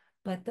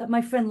 But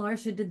my friend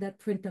Larsha did that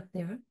print up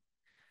there.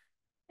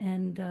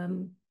 And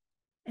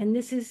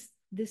this is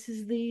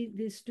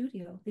the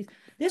studio.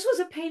 This was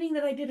a painting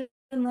that I did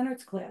in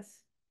Leonard's class.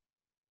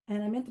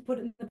 And I meant to put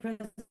it in the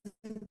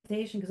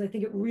presentation because I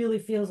think it really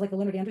feels like a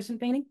Leonard Anderson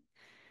painting.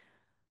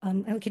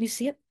 Can you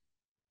see it?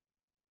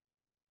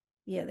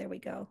 Yeah, there we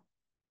go.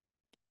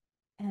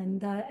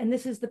 And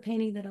this is the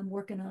painting that I'm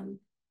working on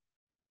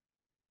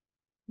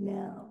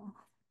now.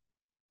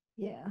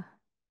 Yeah.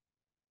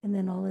 And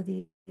then all of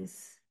these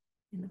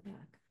in the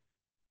back.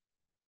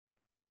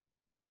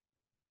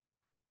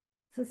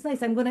 So it's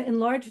nice. I'm going to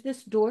enlarge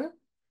this door.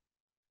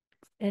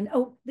 And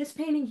oh, this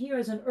painting here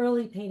is an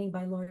early painting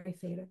by Laurie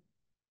Fader.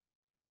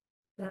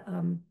 That I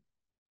don't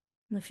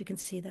know if you can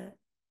see that.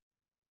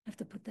 I have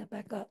to put that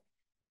back up.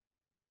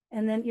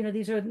 And then, you know,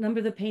 these are a number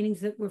of the paintings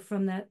that were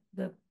from the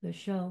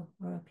show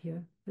are up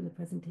here for the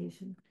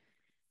presentation.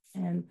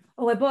 And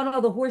oh, I bought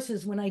all the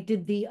horses when I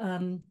did the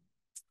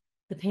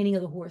painting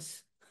of the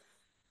horse.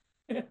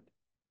 And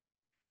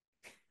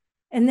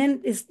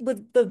then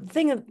the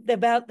thing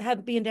about how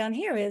being down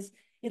here is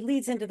it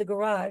leads into the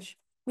garage,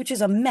 which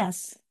is a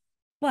mess.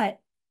 But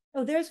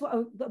oh, there's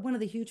one of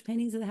the huge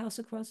paintings of the house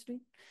across the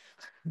street.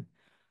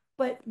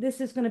 But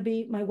this is going to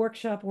be my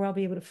workshop where I'll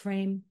be able to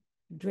frame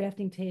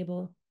drafting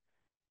table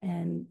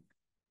and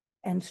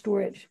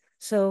storage.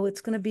 So it's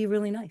going to be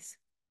really nice.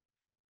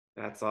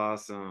 That's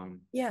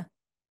awesome. Yeah.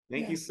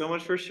 Thank Yeah. you so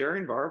much for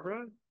sharing,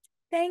 Barbara.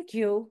 Thank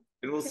you.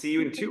 And we'll see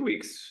you in 2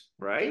 weeks,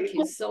 right? Thank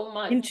you so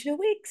much. In 2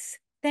 weeks.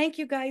 Thank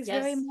you guys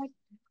very Yes. much.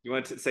 You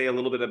want to say a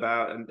little bit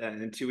about,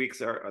 and in 2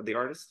 weeks, are the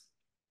artist?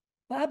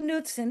 Robert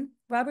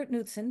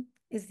Knudsen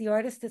is the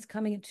artist that's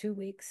coming in 2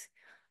 weeks.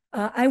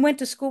 I went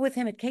to school with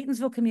him at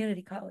Catonsville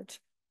Community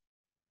College,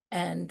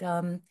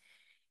 and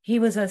he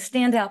was a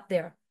standout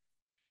there.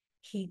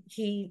 He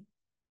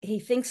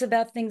thinks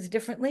about things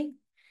differently.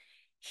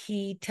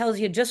 He tells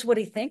you just what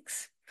he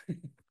thinks,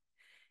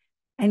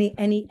 and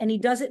he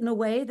does it in a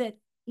way that,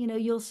 you know,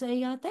 you'll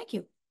say thank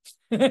you.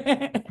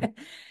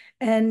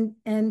 and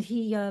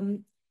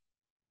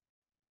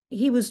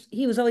he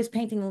was always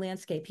painting the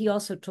landscape. He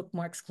also took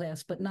Mark's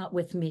class, but not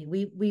with me.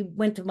 We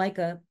went to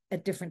Micah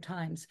at different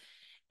times,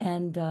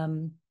 and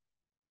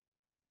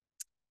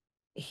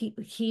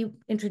he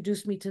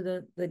introduced me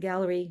to the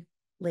gallery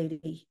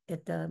lady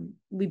at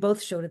we both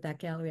showed at that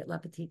gallery at La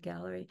Petite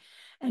Gallery,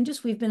 and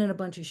just we've been in a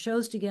bunch of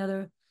shows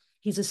together.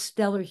 He's a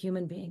stellar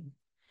human being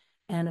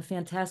and a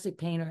fantastic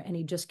painter, and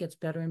he just gets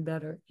better and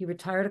better. He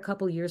retired a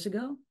couple years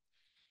ago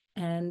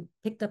and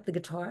picked up the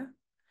guitar,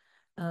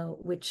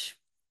 which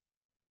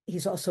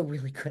he's also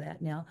really good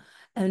at now,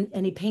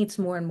 and he paints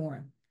more and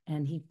more,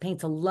 and he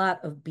paints a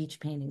lot of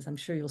beach paintings. I'm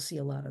sure you'll see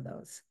a lot of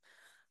those.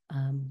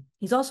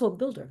 He's also a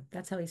builder.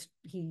 That's how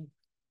he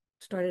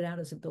started out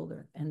as a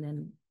builder and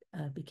then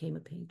became a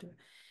painter.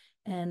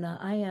 And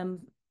I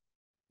am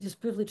just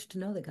privileged to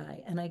know the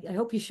guy, and I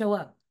hope you show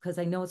up, because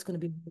I know it's going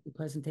to be a good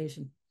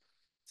presentation.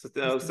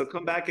 So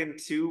come back in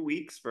 2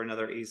 weeks for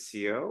another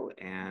ACO,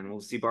 and we'll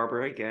see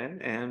Barbara again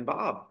and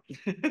Bob.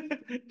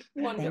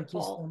 Wonderful. Thank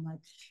you so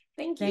much.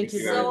 Thank you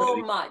so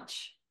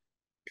much.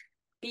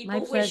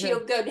 People wish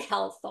you good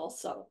health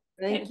also.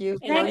 Thank you.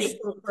 Thanks.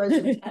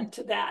 And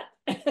to that.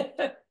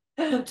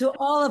 To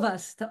all of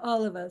us,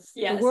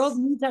 Yes. The world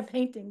needs our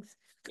paintings.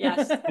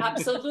 Yes,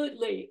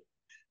 absolutely.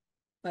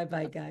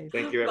 Bye-bye, guys.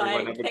 Thank you,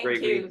 everyone. Bye. Have a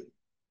great week.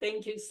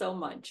 Thank you so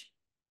much.